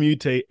continuing to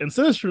mutate, and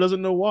Sinister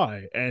doesn't know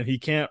why, and he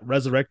can't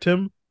resurrect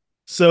him.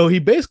 So he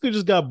basically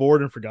just got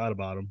bored and forgot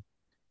about him.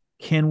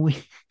 Can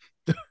we?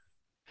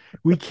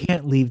 We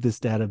can't leave this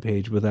data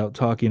page without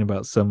talking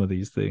about some of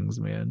these things,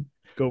 man.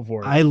 Go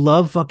for it. I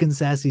love fucking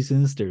Sassy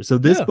Sinister. So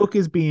this book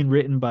is being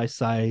written by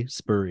Si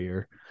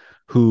Spurrier,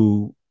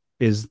 who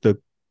is the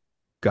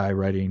guy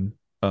writing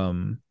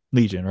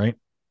Legion, right?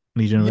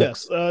 Legion.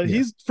 Yes.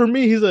 He's for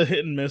me, he's a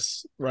hit and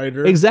miss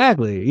writer.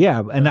 Exactly.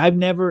 Yeah. And I've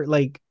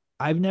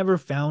never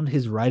found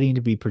his writing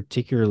to be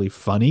particularly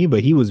funny,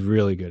 but he was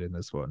really good in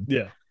this one.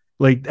 Yeah.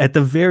 Like at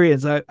the very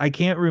end, I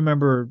can't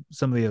remember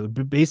some of the other,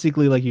 but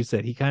basically, like you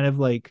said, he kind of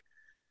like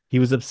he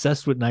was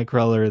obsessed with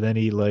Nightcrawler. Then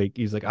he's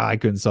like, I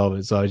couldn't solve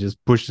it, so I just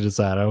pushed it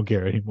aside. I don't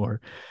care anymore.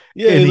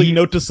 Yeah, he's like,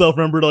 note to self,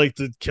 remember to like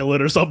to kill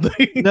it or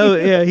something. No,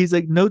 yeah, he's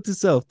like, note to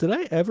self, did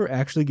I ever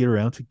actually get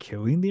around to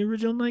killing the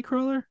original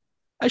Nightcrawler?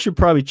 I should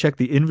probably check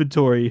the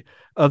inventory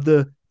of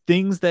the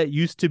things that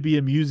used to be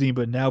amusing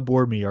but now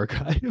bore me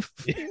archive.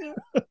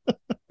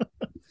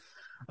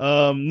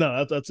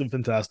 No, that's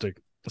fantastic.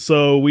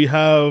 So we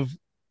have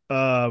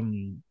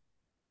Sean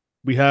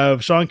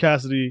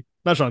Cassidy,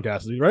 not Sean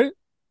Cassidy, right?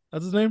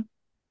 That's his name?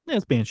 Yeah,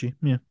 it's Banshee.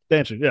 Yeah.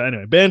 Banshee. Yeah,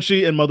 anyway.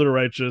 Banshee and Mother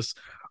Righteous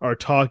are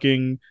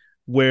talking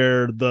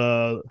where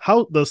the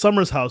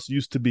Summers house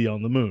used to be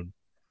on the moon.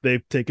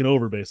 They've taken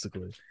over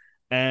basically.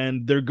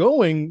 And they're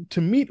going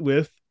to meet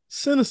with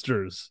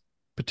Sinisters,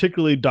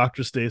 particularly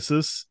Dr.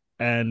 Stasis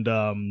and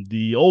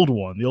the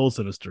old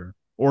Sinister,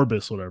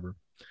 Orbis, whatever.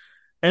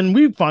 And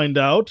we find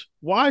out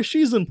why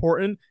she's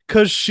important,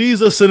 because she's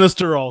a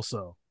Sinister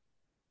also.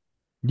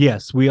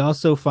 Yes, we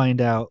also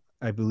find out,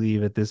 I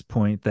believe at this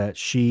point, that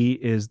she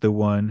is the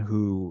one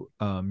who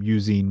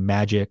using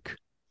magic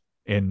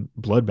and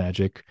blood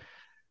magic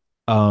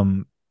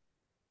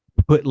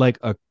put like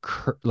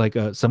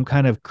some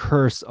kind of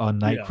curse on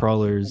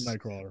Nightcrawler's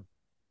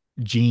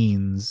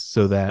genes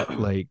so that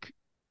like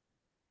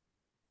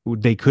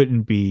they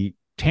couldn't be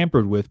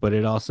tampered with, but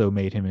it also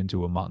made him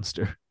into a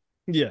monster.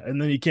 Yeah,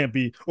 and then he can't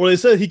be, or they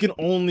said he can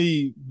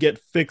only get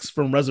fixed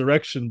from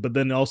resurrection, but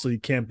then also he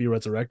can't be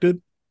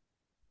resurrected.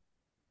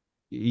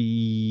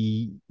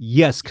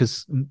 Yes,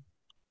 because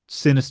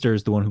Sinister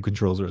is the one who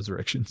controls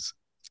resurrections.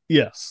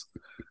 Yes.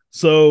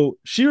 So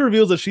she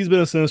reveals that she's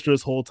been a Sinister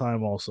this whole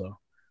time, also,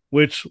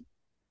 which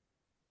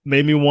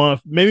made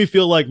me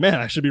feel like, man,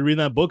 I should be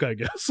reading that book, I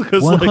guess.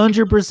 Because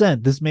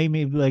 100%. This made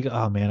me be like,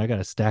 oh man, I got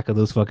a stack of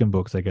those fucking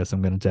books. I guess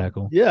I'm gonna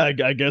tackle. yeah,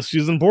 I guess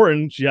she's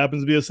important. She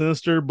happens to be a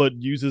Sinister, but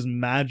uses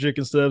magic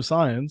instead of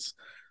science.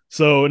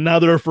 So now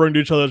they're referring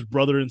to each other as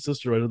brother and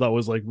sister, which I thought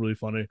was like really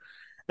funny.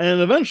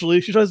 And eventually,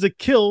 she tries to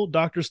kill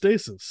Doctor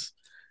Stasis,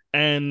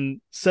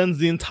 and sends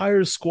the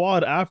entire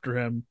squad after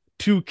him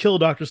to kill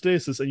Doctor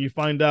Stasis. And you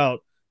find out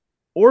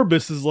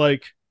Orbis is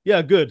like,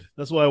 yeah, good.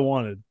 That's what I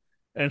wanted.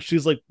 And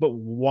she's like, but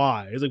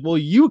why? He's like, well,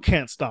 you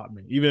can't stop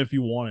me, even if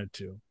you wanted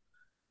to.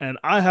 And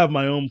I have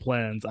my own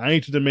plans. I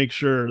need you to make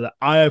sure that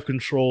I have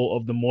control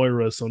of the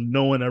Moira so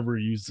no one ever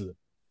uses it.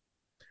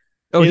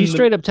 Oh, he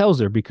straight up tells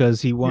her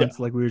because he wants,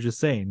 yeah. like we were just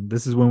saying,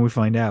 this is when we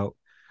find out.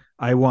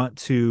 I want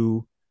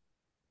to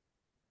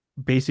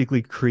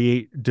basically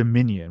create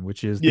Dominion,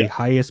 which is the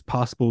highest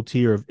possible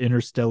tier of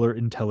interstellar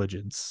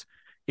intelligence,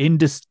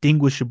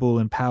 indistinguishable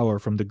in power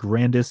from the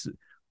grandest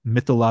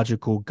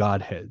mythological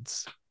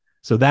godheads.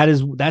 So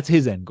that's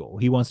his end goal.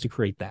 He wants to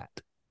create that.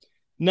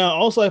 Now,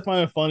 also, I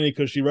find it funny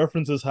because she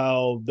references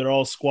how they're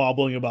all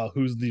squabbling about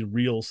who's the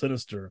real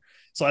Sinister.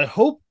 So I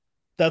hope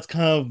that's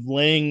kind of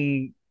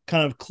laying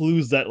kind of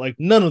clues that like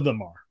none of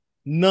them are.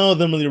 None of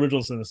them are the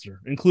original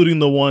Sinister, including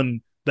the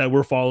one that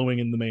we're following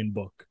in the main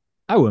book.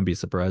 I wouldn't be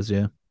surprised.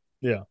 Yeah.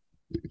 Yeah.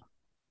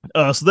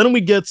 So then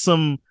we get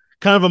some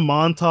kind of a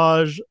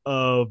montage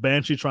of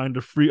Banshee trying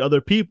to free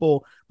other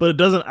people, but it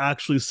doesn't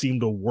actually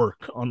seem to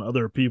work on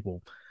other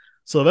people.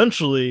 So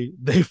eventually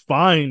they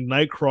find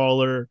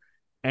Nightcrawler,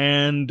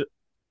 and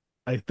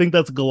I think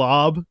that's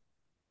Glob,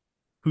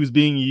 who's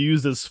being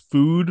used as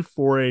food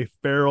for a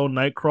feral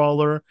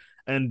Nightcrawler,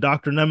 and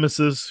Dr.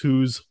 Nemesis,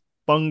 whose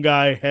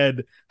fungi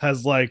head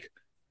has like,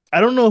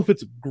 I don't know if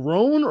it's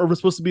grown or if it's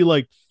supposed to be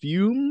like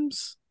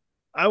fumes.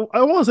 I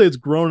want to say it's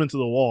grown into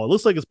the wall. It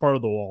looks like it's part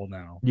of the wall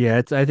now. Yeah,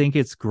 I think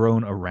it's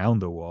grown around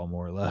the wall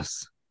more or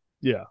less.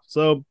 Yeah,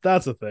 so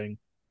that's a thing.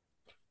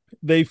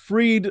 They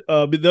freed.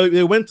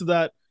 They went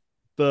to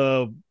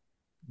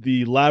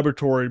the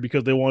laboratory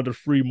because they wanted to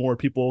free more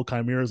people,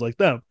 chimeras like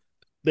them.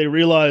 They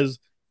realized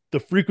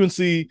the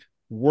frequency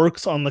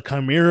works on the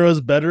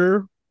chimeras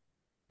better,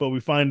 but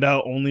we find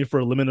out only for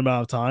a limited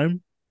amount of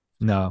time.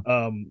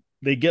 No.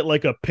 They get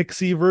like a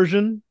pixie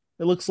version.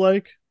 It looks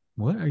like.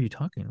 What are you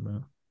talking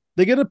about?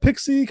 They get a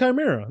pixie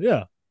chimera.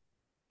 Yeah,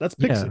 that's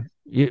pixie.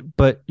 Yeah,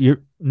 but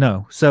you're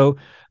no. So,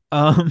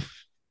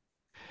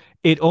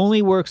 it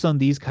only works on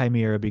these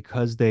chimera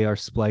because they are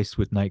spliced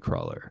with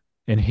Nightcrawler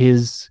and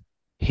his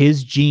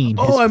gene.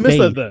 Oh, I missed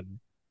that then.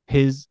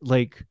 His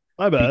like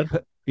my bad.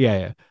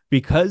 Yeah.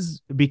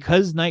 Because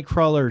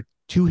Nightcrawler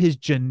to his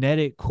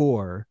genetic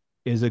core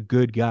is a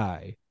good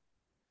guy.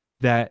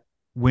 That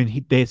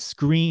when this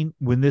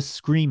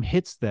scream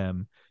hits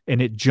them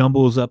and it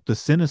jumbles up the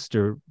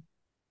Sinister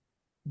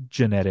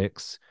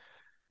genetics,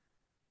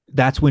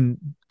 that's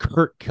when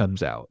Kurt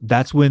comes out.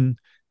 That's when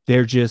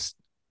they're just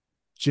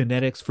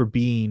genetics for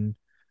being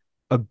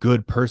a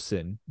good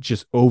person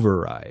just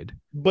override.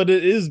 But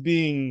it is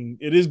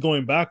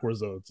going backwards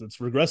though. It's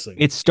regressing.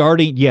 It's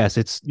starting. Yes,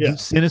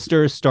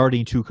 Sinister is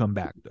starting to come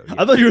back though. Yeah.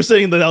 I thought you were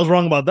saying that I was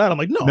wrong about that. I'm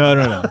like,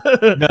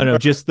 no.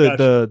 Just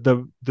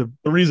the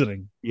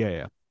reasoning.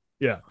 Yeah.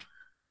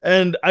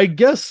 And I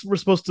guess we're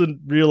supposed to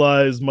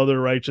realize Mother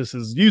Righteous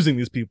is using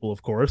these people,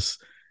 of course,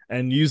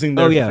 and using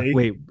their. Oh yeah,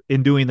 wait.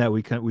 In doing that,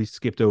 we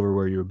skipped over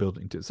where you were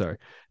building to. Sorry.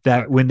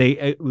 That when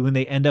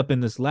they end up in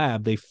this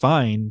lab, they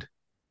find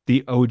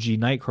the OG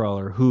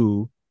Nightcrawler,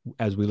 who,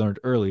 as we learned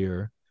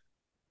earlier,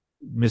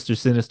 Mr.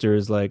 Sinister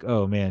is like,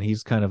 oh man,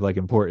 he's kind of like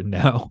important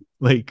now.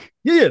 Like,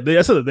 yeah.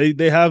 I said that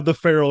they have the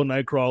feral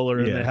Nightcrawler,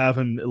 and they have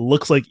him. It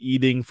looks like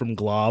eating from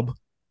Glob.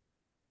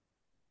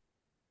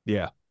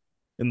 Yeah.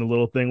 In the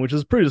little thing, which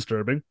is pretty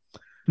disturbing.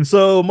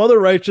 So Mother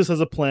Righteous has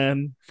a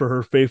plan for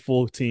her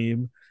faithful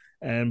team,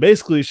 and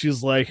basically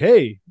she's like,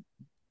 hey,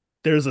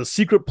 there's a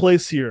secret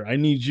place here. I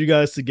need you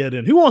guys to get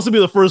in. Who wants to be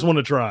the first one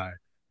to try?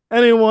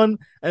 Anyone?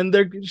 And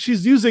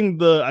she's using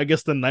the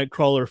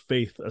Nightcrawler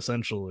faith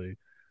essentially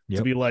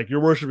to be like,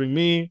 you're worshiping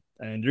me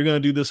and you're going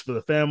to do this for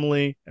the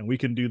family and we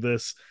can do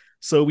this.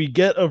 So we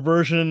get a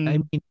version. I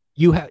mean,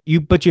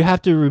 but you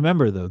have to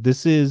remember though,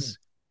 this is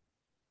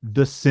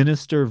the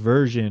Sinister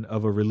version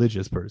of a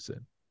religious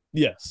person.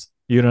 Yes.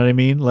 You know what I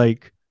mean?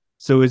 Like,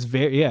 so it's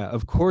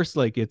of course,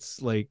 like,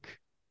 it's like,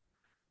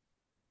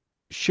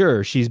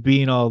 sure, she's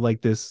being all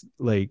like this,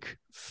 like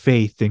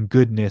faith and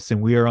goodness,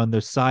 and we are on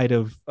the side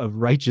of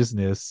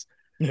righteousness.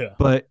 Yeah.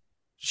 But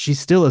she's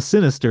still a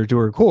Sinister to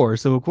her core.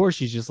 So of course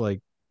she's just like,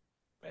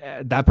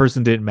 that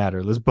person didn't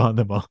matter. Let's bond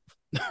them off.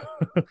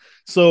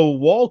 So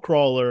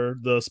Wallcrawler,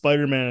 the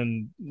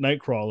Spider-Man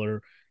Nightcrawler,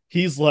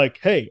 he's like,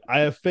 "Hey, I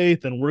have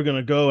faith, and we're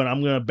gonna go, and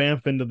I'm gonna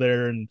bamf into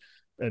there and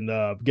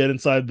get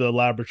inside the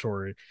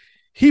laboratory."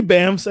 He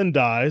bamfs and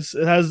dies.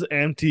 It has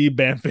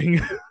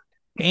anti-bamfing.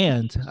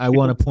 And I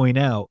want to point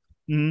out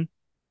Mhm.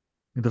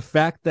 the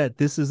fact that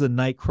this is a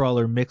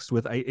Nightcrawler mixed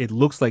with it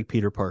looks like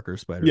Peter Parker Yeah, it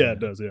Spider-Man.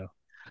 does. Yeah.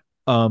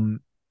 Um,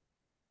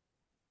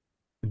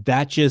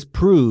 that just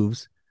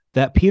proves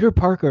that Peter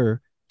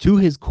Parker, to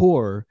his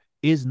core,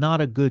 is not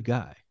a good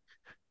guy.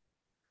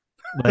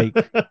 Like,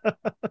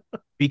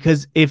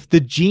 because if the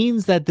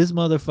genes that this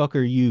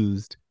motherfucker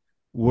used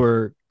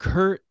were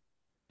Kurt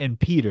and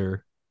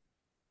Peter,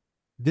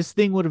 this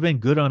thing would have been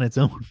good on its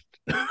own.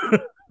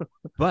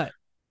 But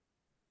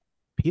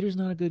Peter's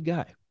not a good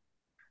guy.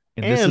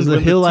 And this is And a when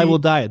the hill I will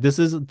team, die at. This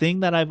is a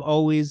thing that I've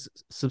always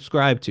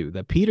subscribed to,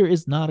 that Peter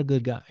is not a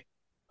good guy.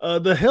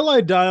 the hill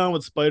I die on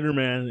with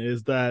Spider-Man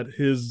is that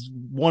his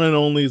one and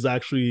only is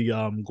actually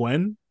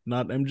Gwen,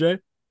 not MJ.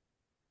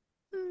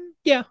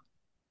 Yeah.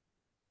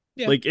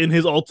 Yeah. Like in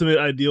his ultimate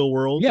ideal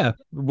world. Yeah.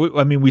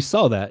 I mean, we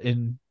saw that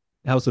in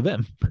House of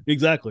M.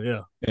 Exactly.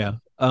 Yeah. Yeah.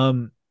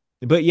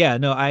 But yeah,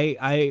 no,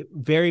 I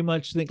very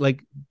much think,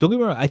 like, don't get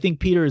me wrong, I think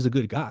Peter is a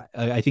good guy.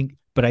 I think,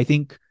 but I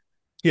think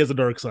He has a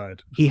dark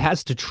side. he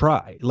has to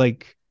try.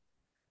 Like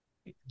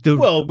the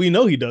Well, we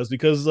know he does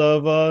because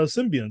of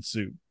symbiont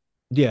suit.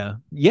 yeah,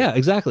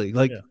 exactly.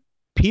 Like Yeah.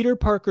 Peter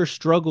Parker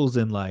struggles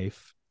in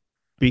life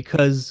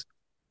because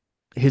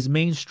his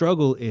main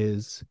struggle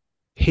is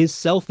his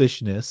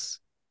selfishness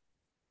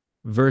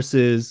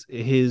versus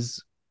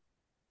his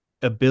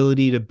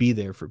ability to be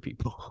there for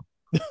people.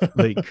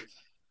 Like,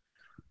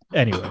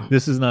 anyway,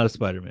 this is not a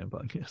Spider-Man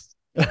podcast.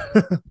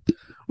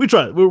 We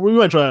try. We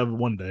might try it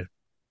one day.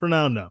 For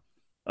now,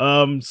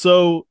 no.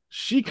 So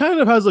she kind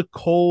of has a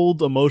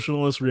cold,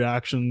 emotionless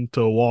reaction to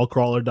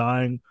Wallcrawler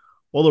dying,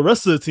 while the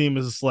rest of the team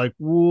is just like,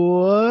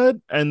 "What?"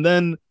 And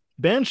then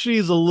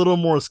Banshee's a little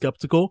more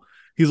skeptical.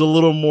 He's a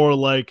little more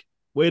like,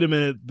 "Wait a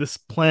minute, this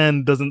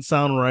plan doesn't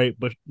sound right."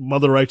 But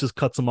Mother Right just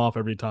cuts him off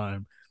every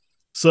time.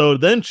 So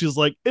then she's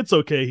like, "It's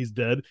okay. He's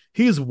dead.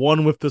 He's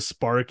one with the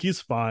spark.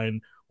 He's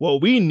fine.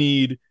 What we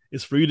need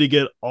is for you to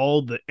get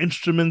all the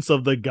instruments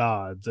of the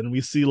gods." And we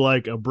see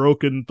like a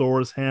broken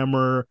Thor's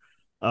hammer,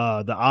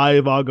 the Eye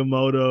of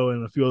Agamotto,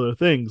 and a few other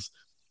things.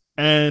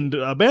 And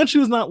Banshee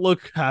does not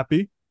look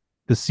happy.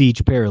 The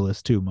Siege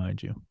Perilous, too,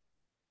 mind you.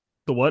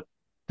 The what?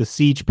 The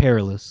Siege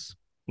Perilous.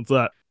 What's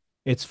that?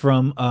 It's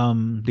from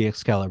the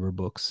Excalibur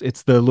books.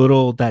 It's the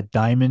little, that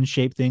diamond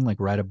shaped thing, like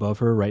right above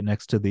her, right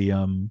next to the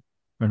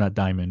or not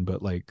diamond,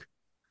 but like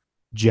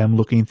gem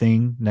looking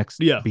thing next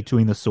Yeah.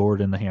 between the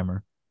sword and the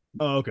hammer.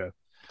 Oh, okay.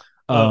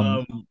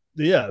 Um,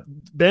 Yeah.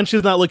 Banshee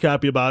does not look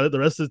happy about it. The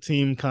rest of the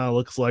team kind of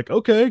looks like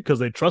okay because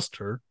they trust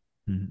her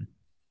mhm.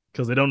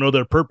 because they don't know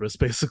their purpose,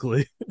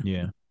 basically.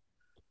 Yeah.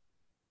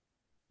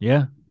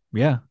 Yeah.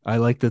 Yeah. I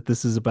like that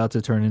this is about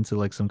to turn into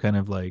like some kind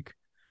of like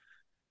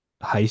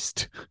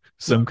heist,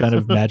 some kind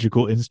of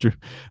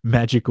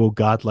magical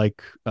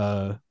godlike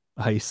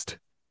heist.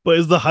 But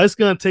is the heist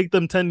gonna take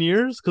them 10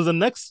 years? Because the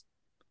next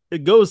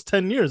it goes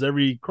 10 years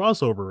every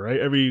crossover, right?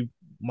 Every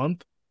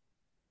month.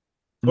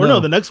 Or no, No.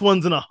 the next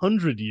one's in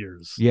 100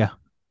 years. Yeah.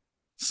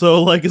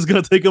 So like it's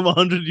gonna take them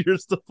 100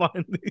 years to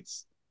find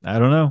these. I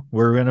don't know.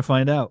 We're gonna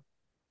find out.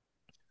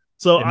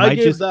 So It I might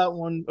gave just that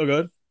one oh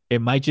good.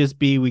 it might just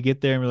be we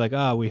get there and we're like,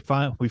 oh, we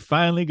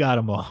finally got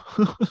them all.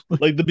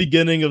 Like the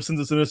beginning of Sins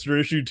of Sinister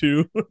issue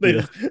 2.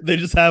 Yeah. They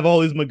just have all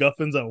these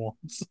MacGuffins at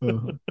once.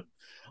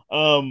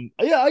 Uh-huh.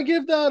 Yeah, I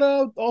give that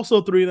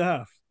also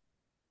 3.5.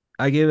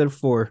 I gave it a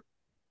 4.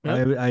 Yeah.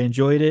 I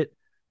enjoyed it,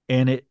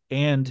 and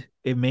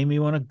it made me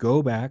want to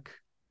go back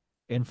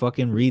and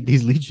fucking read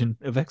these Legion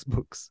of X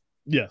books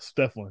Yes,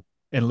 definitely.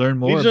 and learn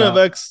more Legion of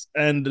about. X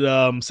and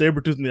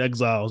Sabretooth and the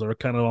Exiles are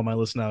kind of on my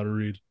list now to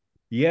read.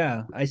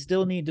 Yeah, I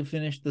still need to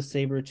finish the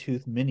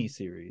Sabretooth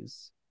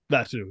miniseries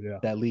That too, yeah.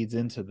 that leads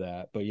into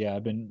that. But yeah,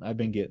 I've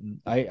been getting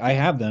I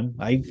have them.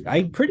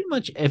 I pretty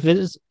much, if it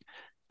is,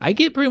 I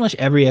get pretty much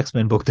every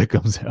X-Men book that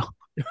comes out.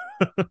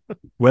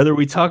 Whether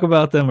we talk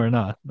about them or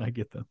not, I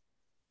get them.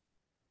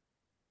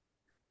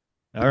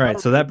 All right,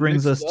 so that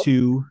brings us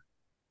to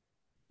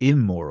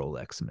immoral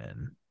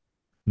X-Men.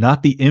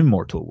 Not the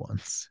immortal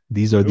ones.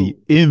 These are the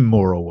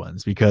immoral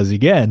ones because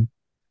again,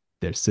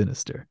 they're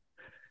sinister.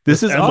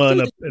 This is Emma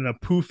often in a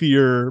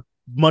poofier,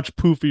 much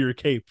poofier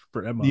cape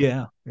for Emma.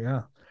 Yeah,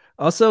 yeah.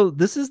 Also,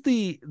 this is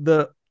the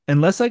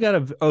unless I got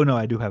a oh no,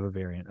 I do have a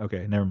variant.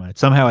 Okay, never mind.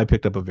 Somehow I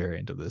picked up a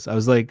variant of this. I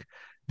was like,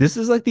 this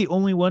is like the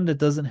only one that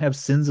doesn't have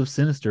Sins of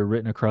Sinister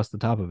written across the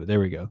top of it. There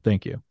we go.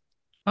 Thank you.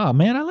 Oh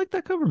man, I like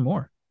that cover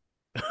more.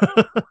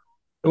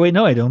 Oh, wait,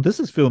 no, I don't. This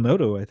is Phil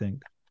Noto, I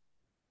think.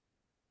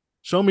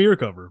 Show me your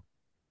cover.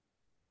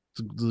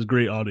 This is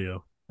great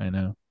audio. I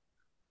know.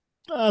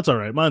 That's all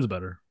right. Mine's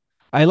better.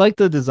 I like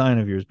the design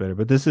of yours better,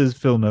 but this is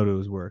Phil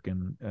Noto's work,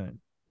 and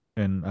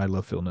I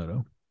love Phil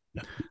Noto.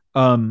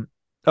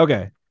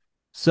 Okay.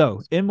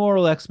 So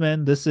Immoral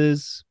X-Men, this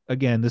is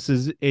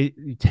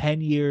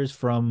 10 years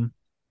from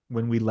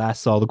when we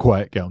last saw the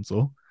Quiet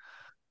Council.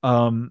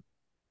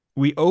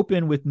 We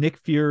open with Nick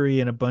Fury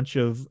and a bunch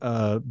of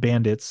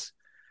bandits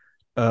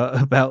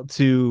about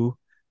to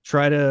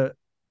try to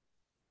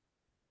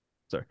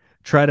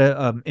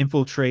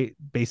infiltrate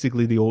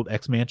basically the old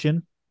X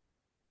Mansion.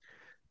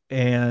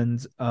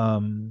 And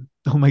oh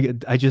my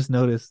god, I just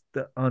noticed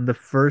on the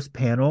first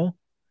panel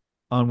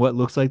on what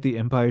looks like the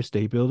Empire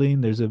State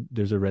Building, there's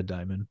a red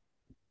diamond.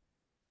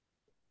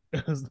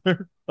 Is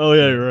there? Oh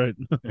yeah, you're right.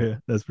 Yeah,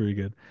 that's pretty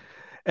good.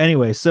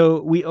 Anyway,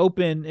 so we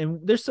open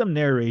and there's some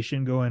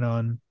narration going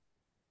on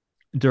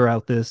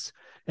throughout this,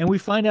 and we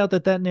find out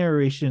that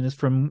narration is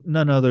from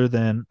none other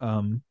than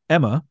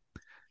Emma,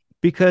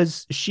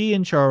 because she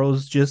and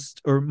Charles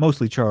or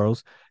mostly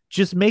Charles,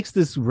 just makes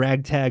this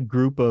ragtag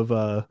group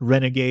of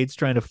renegades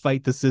trying to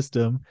fight the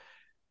system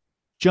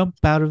jump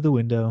out of the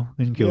window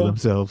and kill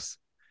themselves.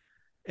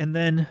 And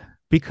then,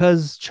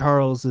 because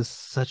Charles is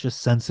such a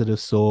sensitive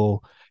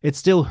soul, it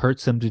still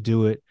hurts him to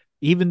do it.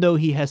 Even though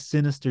he has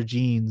sinister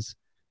genes,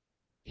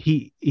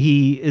 he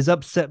is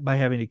upset by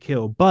having to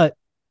kill. But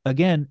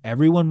again,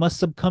 everyone must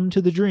succumb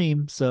to the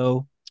dream.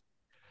 So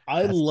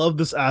I love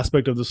this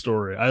aspect of the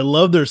story. I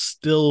love they're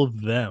still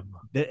them.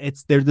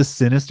 They're the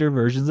sinister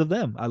versions of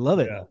them. I love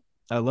it. Yeah.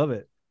 I love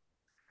it.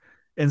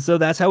 And so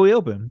that's how we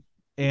open.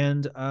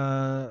 And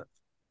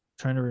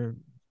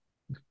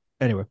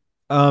anyway,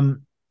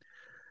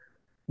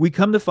 we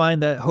come to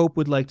find that Hope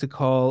would like to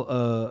call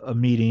a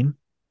meeting.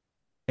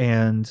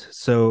 And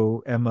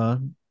so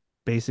Emma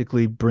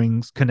basically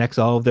connects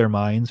all of their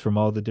minds from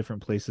all the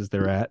different places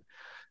they're at.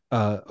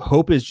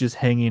 Hope is just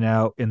hanging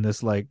out in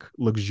this like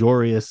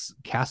luxurious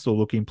castle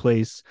looking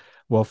place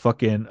while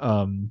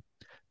fucking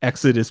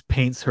Exodus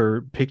paints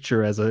her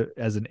picture as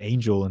an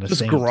angel and a just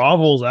saint.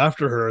 Grovels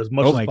after her as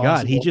much as possible.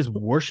 God, he just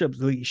worships.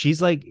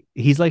 He's like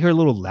her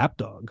little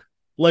lapdog.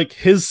 Like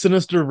his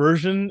sinister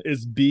version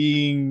is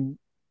being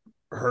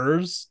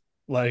hers.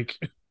 Like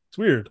it's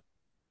weird.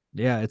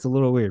 Yeah, it's a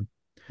little weird.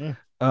 Yeah.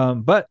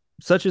 But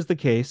such is the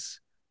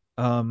case.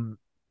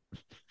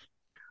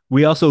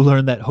 We also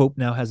learned that Hope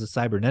now has a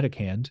cybernetic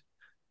hand,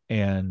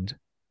 and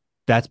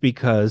that's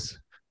because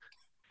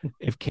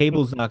if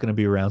Cable's not going to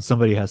be around,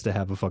 somebody has to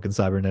have a fucking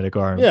cybernetic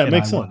arm. Yeah, it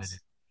makes sense.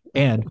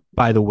 And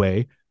by the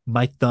way,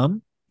 my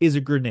thumb is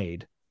a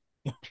grenade.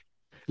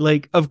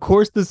 Like, of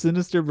course, the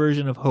sinister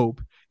version of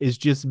Hope is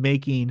just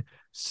making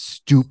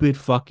stupid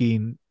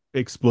fucking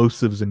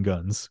explosives and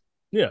guns.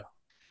 Yeah.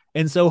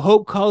 And so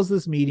Hope calls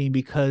this meeting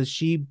because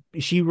she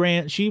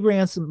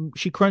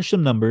crunched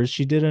some numbers.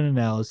 She did an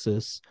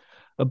analysis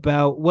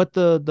about what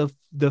the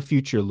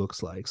future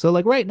looks like. So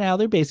like right now,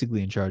 they're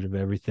basically in charge of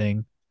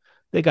everything.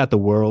 They got the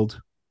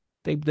world.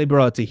 They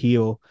brought it to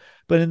heel.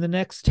 But in the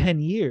next 10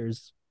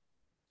 years,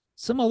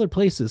 some other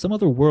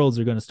worlds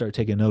are going to start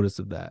taking notice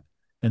of that.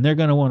 And they're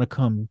going to want to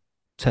come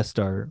test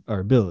our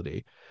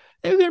ability.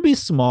 They're going to be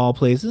small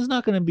places. It's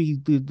not going to be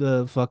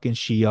the fucking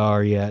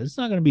Shi'ar yet. It's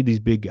not going to be these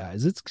big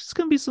guys. It's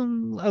going to be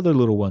some other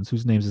little ones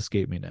whose names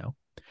escape me now.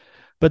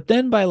 But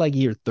then by like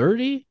year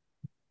 30,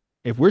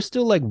 if we're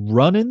still like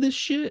running this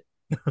shit,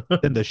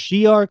 then the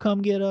Shi'ar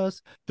come get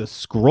us. The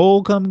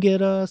Skrull come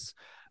get us.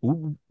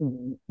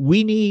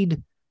 We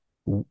need,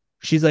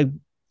 she's like,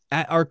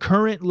 at our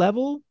current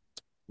level,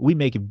 we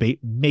make it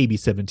maybe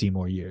 17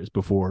 more years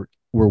before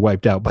we're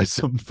wiped out by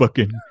some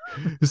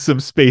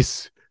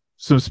space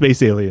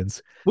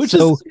aliens. Which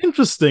is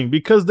interesting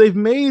because they've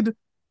made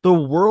the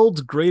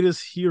world's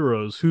greatest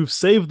heroes who've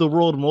saved the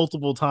world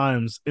multiple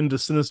times into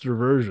sinister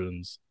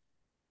versions,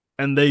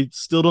 and they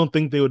still don't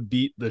think they would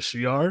beat the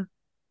Shi'ar.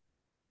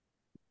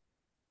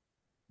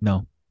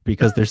 No,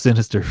 because they're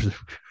sinister.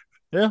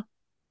 Yeah.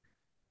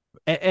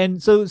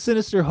 And so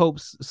Sinister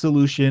Hope's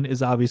solution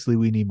is obviously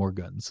we need more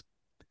guns.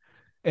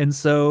 And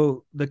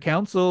so the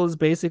council is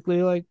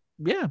basically like,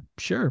 yeah,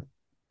 sure.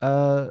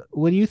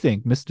 What do you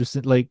think,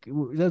 Mr.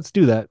 Let's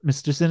do that,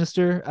 Mr.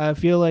 Sinister. I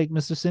feel like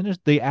Mr.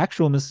 Sinister, the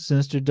actual Mr.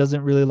 Sinister,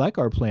 doesn't really like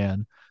our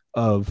plan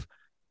of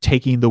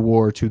taking the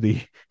war to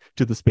the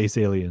space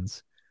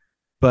aliens.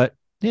 But,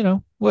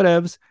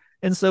 whatevs.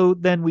 And so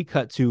then we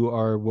cut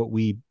to what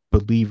we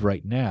believe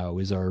right now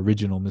is our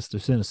original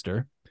Mr.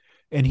 Sinister.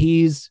 And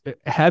he's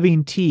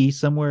having tea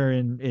somewhere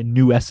in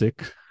New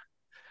Essex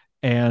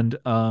and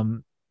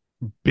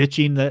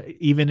bitching that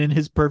even in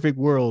his perfect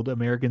world,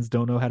 Americans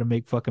don't know how to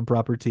make fucking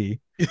proper tea.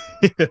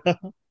 Yeah.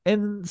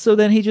 And so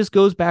then he just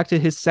goes back to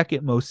his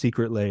second most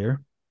secret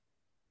lair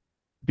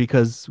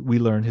because we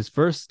learn his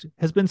first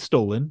has been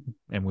stolen,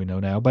 and we know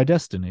now by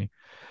Destiny.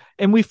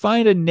 And we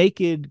find a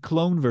naked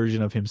clone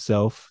version of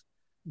himself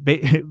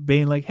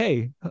being like,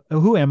 hey,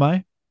 who am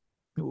I?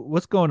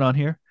 What's going on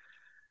here?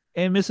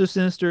 And Mr.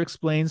 Sinister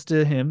explains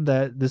to him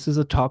that this is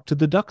a talk to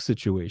the duck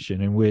situation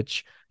in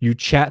which you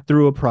chat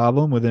through a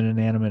problem with an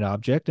inanimate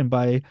object, and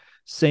by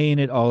saying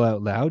it all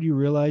out loud, you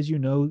realize you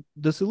know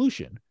the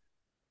solution.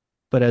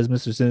 But as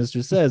Mr.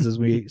 Sinister says, as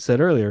we said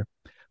earlier,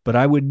 but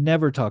I would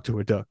never talk to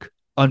a duck.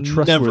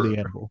 Untrustworthy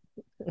animal.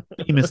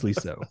 Famously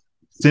so.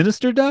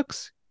 Sinister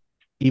ducks?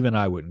 Even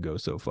I wouldn't go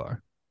so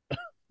far.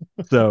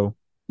 So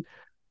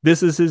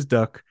this is his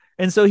duck.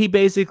 And so he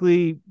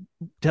basically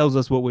tells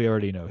us what we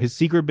already know. His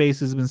secret base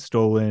has been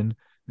stolen,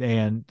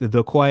 and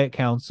the Quiet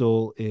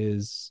Council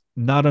is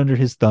not under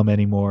his thumb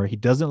anymore. He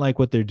doesn't like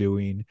what they're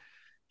doing.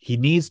 He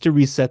needs to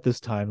reset this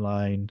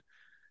timeline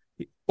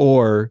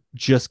or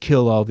just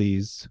kill all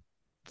these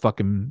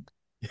fucking.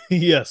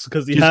 Yes,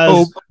 because he Just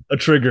has a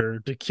trigger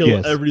to kill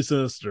Yes. every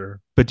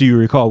Sinister. But do you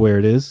recall where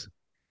it is?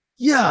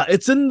 Yeah,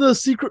 it's in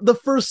the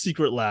first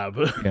secret lab.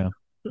 Yeah.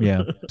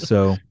 Yeah.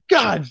 So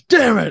God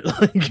damn it.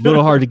 a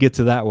little hard to get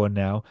to that one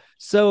now.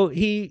 So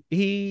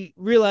he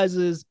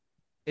realizes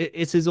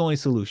it's his only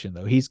solution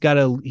though. He's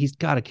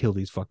gotta kill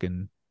these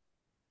fucking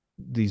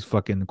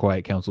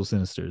Quiet Council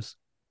Sinisters.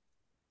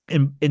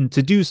 And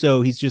to do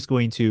so, he's just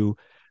going to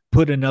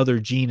put another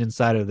gene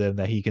inside of them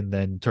that he can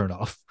then turn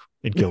off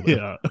and kill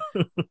them.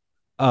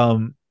 Yeah.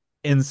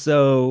 And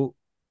so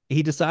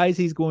he decides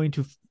he's going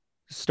to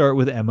start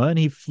with Emma, and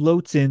he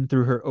floats in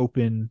through her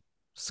open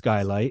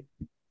skylight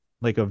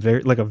like a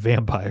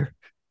vampire.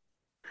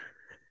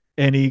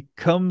 And he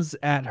comes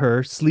at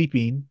her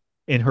sleeping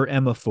in her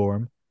Emma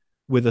form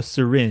with a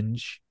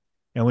syringe.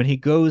 And when he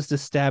goes to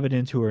stab it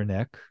into her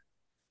neck,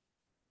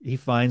 he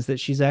finds that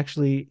she's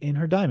actually in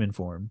her diamond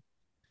form.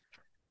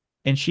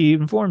 And she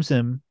informs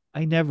him,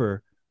 I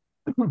never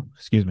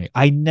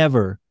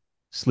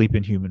sleep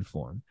in human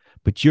form,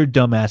 but your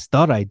dumbass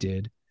thought I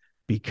did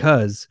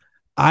because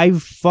I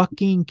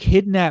fucking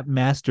kidnap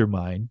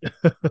Mastermind,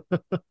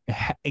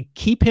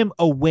 keep him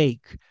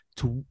awake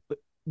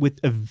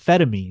with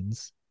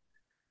amphetamines,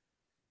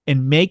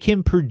 and make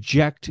him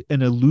project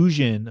an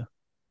illusion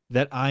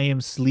that I am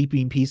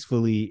sleeping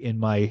peacefully in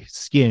my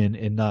skin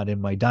and not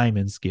in my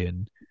diamond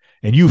skin.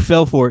 And you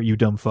fell for it, you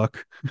dumb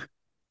fuck.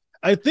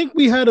 I think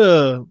we had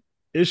a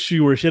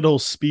issue where she had a whole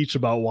speech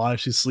about why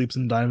she sleeps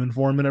in diamond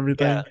form and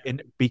everything. Yeah,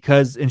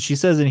 and she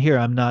says in here,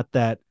 I'm not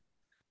that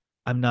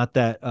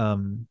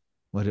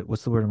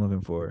what's the word I'm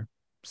looking for?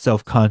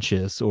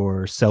 Self-conscious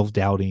or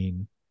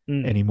self-doubting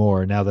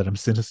anymore now that I'm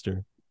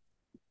Sinister.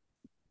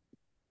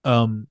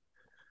 And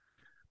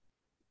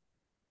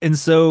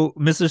so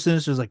Mr.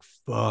 Sinister's like,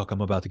 fuck,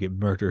 I'm about to get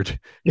murdered.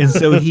 And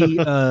so he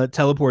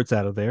teleports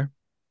out of there.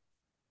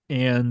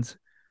 And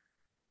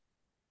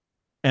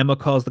Emma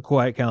calls the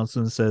Quiet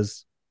Council and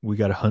says, we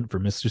got to hunt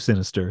for Mr.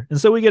 Sinister. And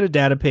so we get a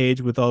data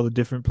page with all the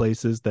different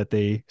places that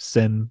they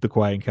send the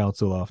Quiet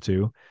Council off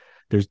to.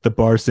 There's the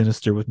Bar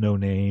Sinister with no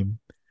name,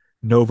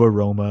 Nova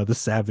Roma, the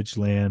Savage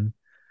Land,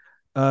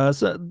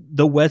 so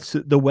the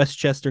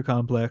Westchester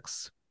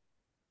complex.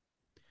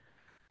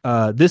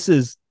 This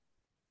is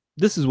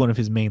one of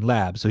his main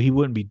labs, so he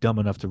wouldn't be dumb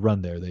enough to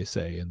run there, they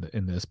say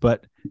in this.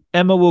 But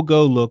Emma will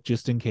go look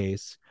just in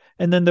case,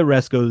 and then the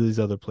rest go to these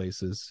other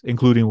places,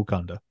 including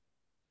Wakanda.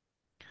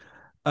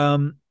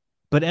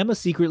 But Emma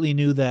secretly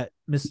knew that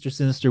Mr.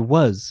 Sinister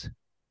was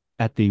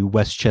at the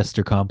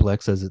Westchester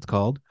complex, as it's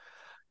called,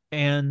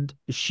 and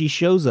she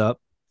shows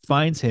up,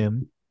 finds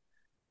him,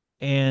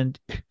 and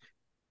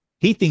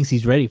he thinks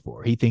he's ready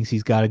for. He thinks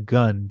he's got a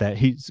gun that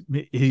he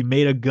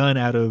made a gun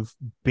out of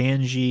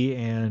Banshee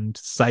and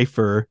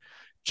Cypher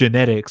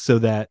genetics so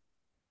that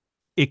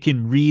it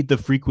can read the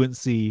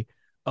frequency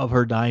of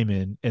her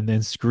diamond and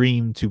then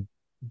scream to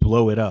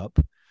blow it up.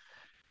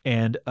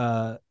 And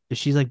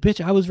she's like,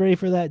 bitch, I was ready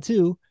for that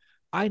too.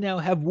 I now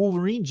have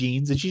Wolverine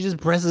genes. And she just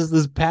presses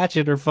this patch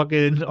in her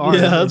fucking arm.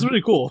 Yeah, that's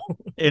really cool.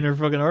 And her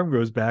fucking arm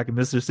grows back, and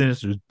Mr.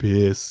 Sinister's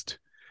pissed.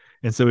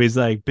 And so he's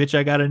like, bitch,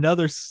 I got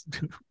another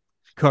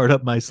card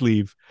up my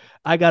sleeve.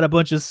 I got a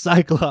bunch of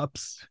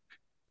Cyclops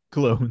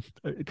clone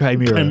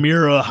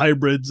Chimera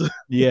hybrids.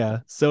 Yeah.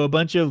 So a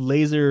bunch of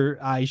laser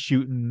eye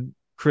shooting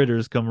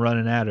critters come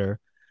running at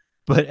her.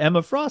 But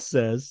Emma Frost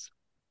says,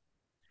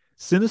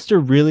 Sinister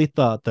really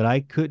thought that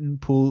I couldn't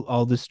pull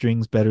all the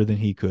strings better than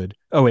he could.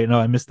 Oh, wait, no,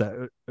 I missed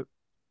that.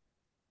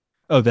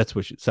 Oh, that's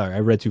what sorry, I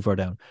read too far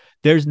down.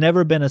 There's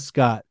never been a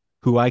Scott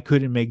who I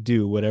couldn't make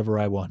do whatever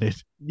I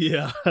wanted.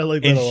 Yeah, I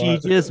like that. And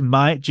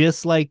she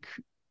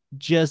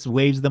just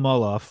waves them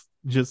all off.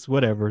 Just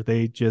whatever.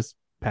 They just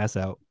pass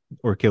out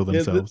or kill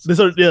themselves. They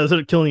start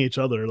killing each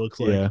other, it looks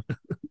like. Yeah.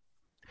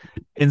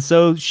 And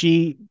so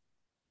she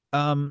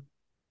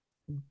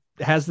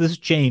has this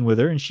chain with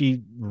her, and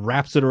she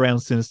wraps it around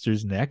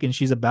Sinister's neck, and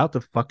she's about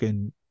to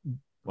fucking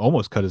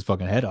almost cut his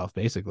fucking head off,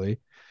 basically,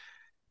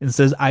 and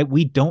says,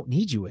 we don't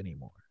need you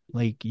anymore.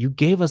 Like, you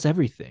gave us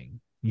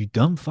everything, you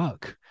dumb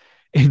fuck.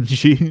 And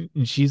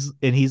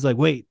he's like,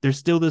 wait, there's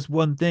still this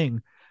one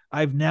thing.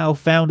 I've now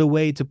found a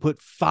way to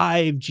put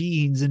 5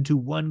 genes into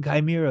one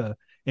chimera,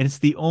 and it's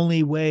the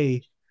only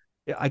way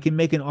I can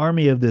make an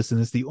army of this, and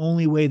it's the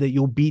only way that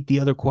you'll beat the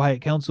other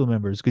Quiet Council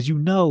members, because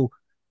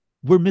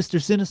we're Mr.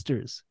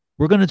 Sinisters.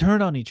 We're gonna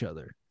turn on each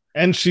other.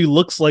 And she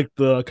looks like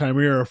the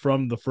chimera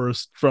from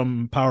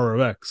Power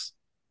of X.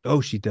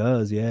 Oh, she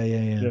does.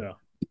 Yeah.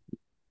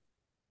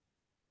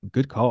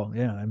 Good call.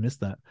 Yeah, I missed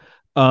that.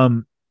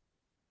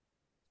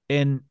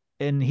 And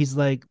he's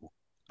like,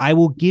 I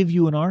will give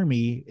you an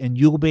army and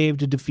you'll be able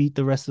to defeat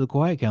the rest of the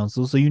Quiet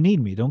Council. So you need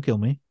me. Don't kill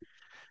me.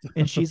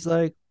 And she's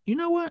like, you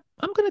know what?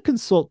 I'm going to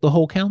consult the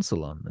whole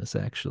council on this,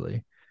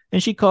 actually.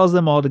 And she calls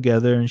them all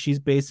together, and she's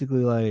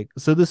basically like,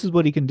 so this is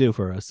what he can do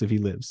for us if he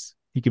lives.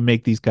 He can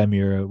make these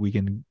chimera. We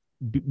can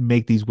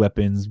make these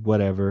weapons,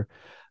 whatever.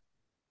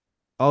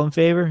 All in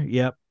favor?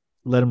 Yep.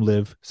 Let him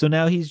live. So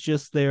now he's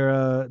just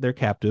their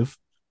captive.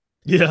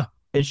 Yeah.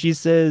 And she In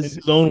says,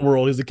 his own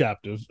world, he's a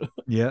captive.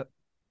 yep.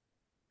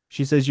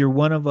 She says, you're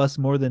one of us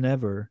more than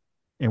ever,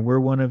 and we're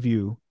one of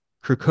you.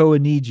 Krakoa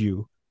needs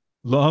you.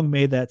 Long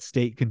may that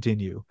state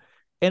continue.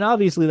 And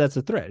obviously that's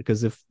a threat,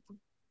 because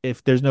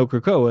if there's no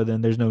Krakoa,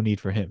 then there's no need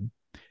for him.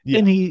 Yeah.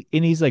 And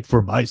he's like,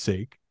 for my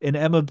sake. And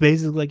Emma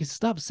basically like,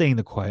 stop saying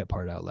the quiet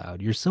part out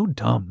loud. You're so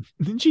dumb.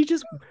 And she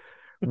just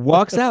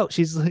walks out.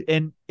 She's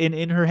and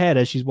in her head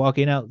as she's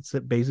walking out,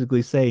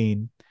 basically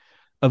saying,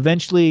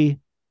 eventually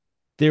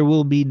there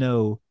will be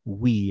no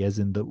we, as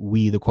in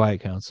the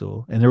Quiet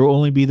Council, and there will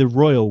only be the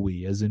royal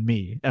we, as in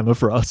me, Emma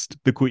Frost,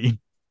 the queen.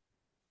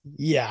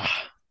 Yeah.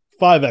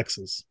 5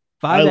 X's.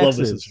 I love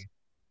this.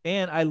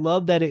 And I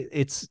love that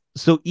it's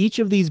so each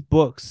of these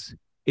books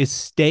is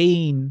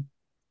staying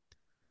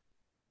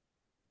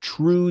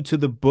true to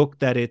the book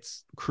that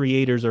its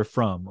creators are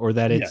from, or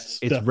that it's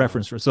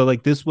referenced for. So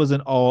like this was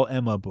an all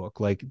Emma book.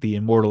 Like the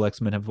Immortal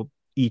X-Men have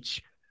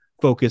each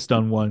focused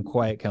on one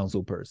Quiet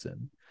Council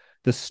person.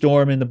 The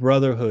Storm and the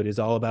Brotherhood is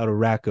all about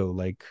Arakko,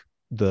 like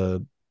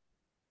the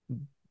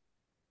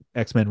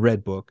X-Men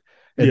Red book.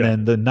 And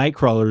then the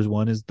Nightcrawlers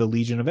one is the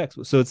Legion of X.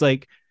 So it's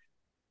like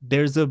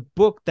there's a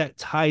book that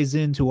ties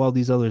into all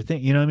these other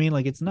things. You know what I mean?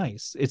 Like it's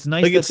nice. It's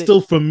nice. Like it's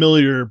still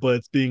familiar, but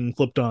it's being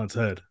flipped on its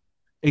head.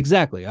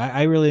 Exactly.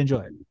 I really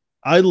enjoy it.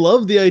 I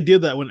love the idea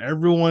that when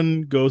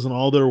everyone goes on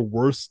all their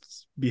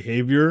worst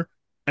behavior,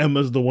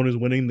 Emma's the one who's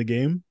winning the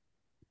game.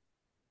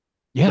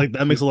 Yeah. Like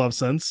that makes a lot of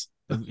sense.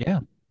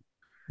 Yeah.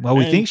 Well,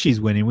 we think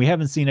she's winning. We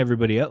haven't seen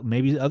everybody else.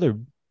 Maybe other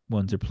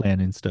ones are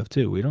planning stuff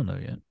too. We don't know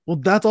yet. Well,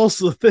 that's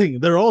also the thing.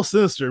 They're all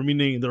sinister,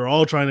 meaning they're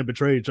all trying to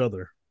betray each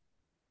other.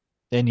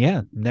 And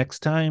yeah, next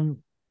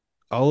time,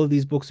 all of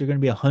these books are going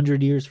to be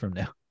 100 years from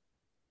now.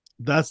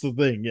 That's the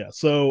thing. Yeah.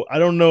 So I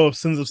don't know if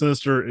Sins of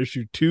Sinister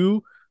issue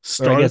 2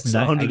 starts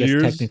 100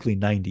 years. Technically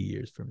 90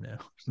 years from now.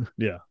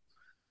 Yeah.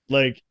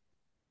 Like,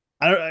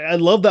 I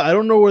love that. I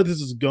don't know where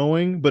this is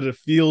going, but it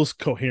feels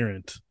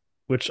coherent,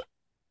 which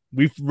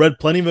we've read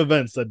plenty of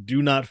events that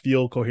do not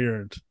feel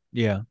coherent.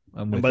 Yeah.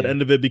 And by the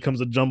end of it becomes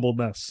a jumbled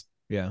mess.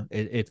 Yeah.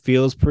 It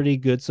feels pretty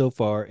good so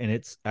far.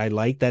 And I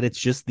like that it's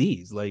just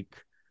these. Like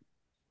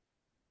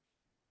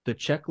the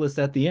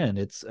checklist at the end,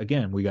 it's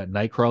again, we got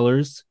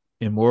Nightcrawlers,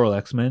 Immoral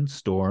X-Men,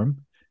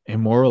 Storm,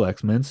 Immoral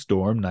X-Men,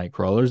 Storm,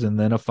 Nightcrawlers, and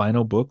then a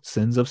final book,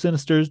 Sins of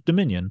Sinister's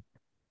Dominion.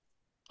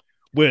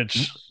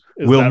 Which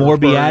will more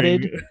be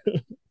added?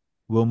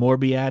 Will more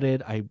be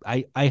added?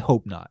 I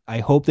hope not. I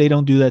hope they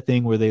don't do that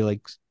thing where they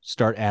like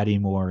start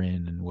adding more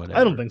in and whatever.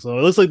 I don't think so.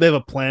 It looks like they have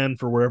a plan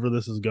for wherever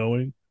this is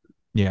going.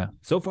 Yeah.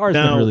 So far it's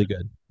been really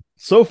good.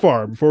 So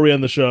far, before we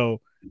end the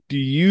show, do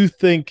you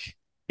think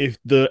if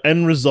the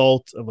end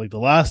result of like the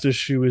last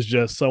issue is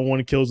just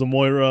someone kills a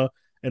Moira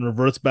and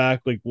reverts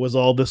back, like was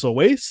all this a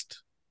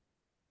waste?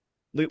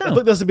 Like, no. I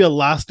think that's to be a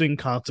lasting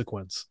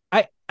consequence.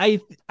 I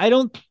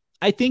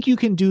think you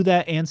can do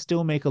that and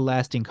still make a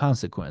lasting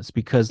consequence,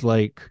 because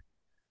like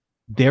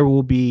there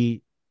will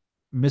be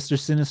Mr.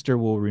 Sinister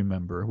will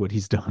remember what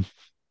he's done.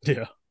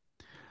 Yeah.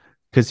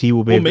 Because he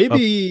will be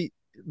maybe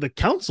the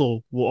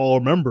council will all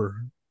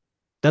remember.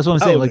 That's what I'm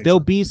saying. Like there'll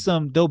be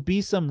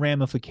some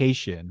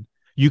ramification.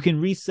 You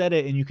can reset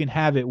it and you can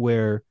have it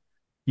where,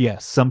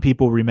 yes, some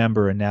people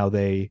remember and now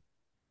they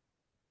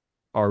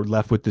are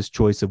left with this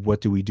choice of what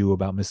do we do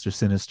about Mr.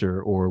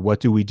 Sinister, or what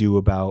do we do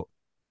about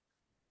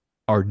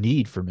our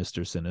need for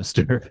Mr.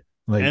 Sinister,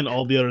 like, and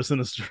all the other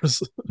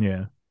Sinisters.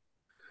 Yeah.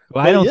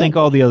 Well, I don't think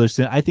all the other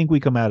I think we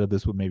come out of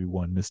this with maybe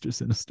one Mr.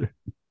 Sinister.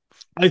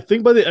 I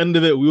think by the end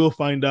of it, we will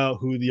find out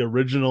who the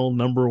original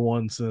number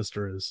 1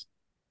 Sinister is.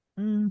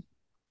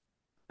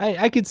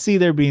 I could see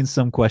there being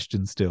some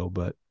questions still,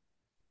 but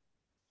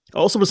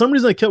also for some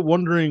reason I kept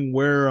wondering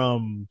where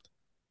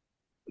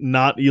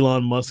not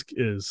Elon Musk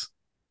is.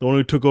 The one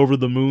who took over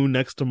the moon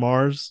next to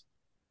Mars.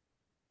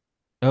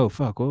 Oh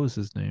fuck, what was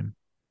his name?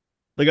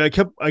 Like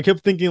I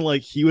kept thinking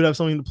like he would have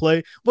something to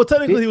play. Well,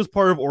 technically he was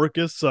part of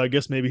Orchis, so I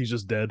guess maybe he's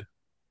just dead.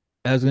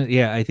 I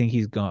think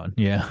he's gone.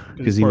 Yeah,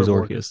 because he was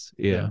Orchis.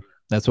 Yeah.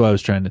 That's why I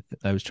was trying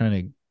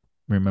to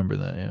remember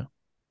that. Yeah.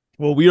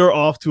 Well, we are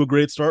off to a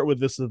great start with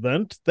this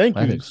event. Thank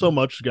you so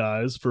much,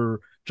 guys,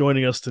 for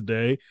joining us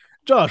today.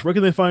 Josh, where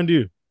can they find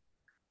you?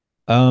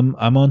 I'm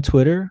on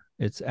Twitter.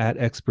 It's at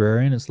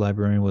Xbrarian. It's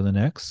librarian with an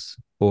X.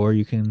 Or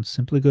you can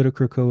simply go to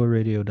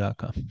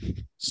krakoaradio.com.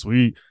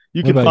 Sweet.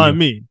 You can find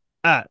me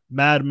at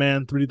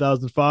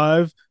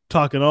Madman3005,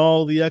 talking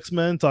all the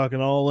X-Men,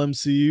 talking all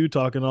MCU,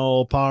 talking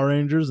all Power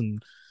Rangers,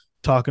 and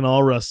talking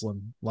all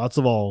wrestling. Lots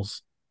of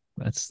alls.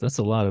 That's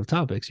a lot of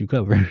topics you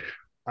cover.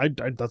 I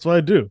that's what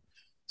I do.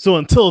 So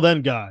until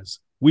then, guys,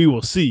 we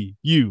will see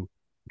you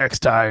next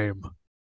time.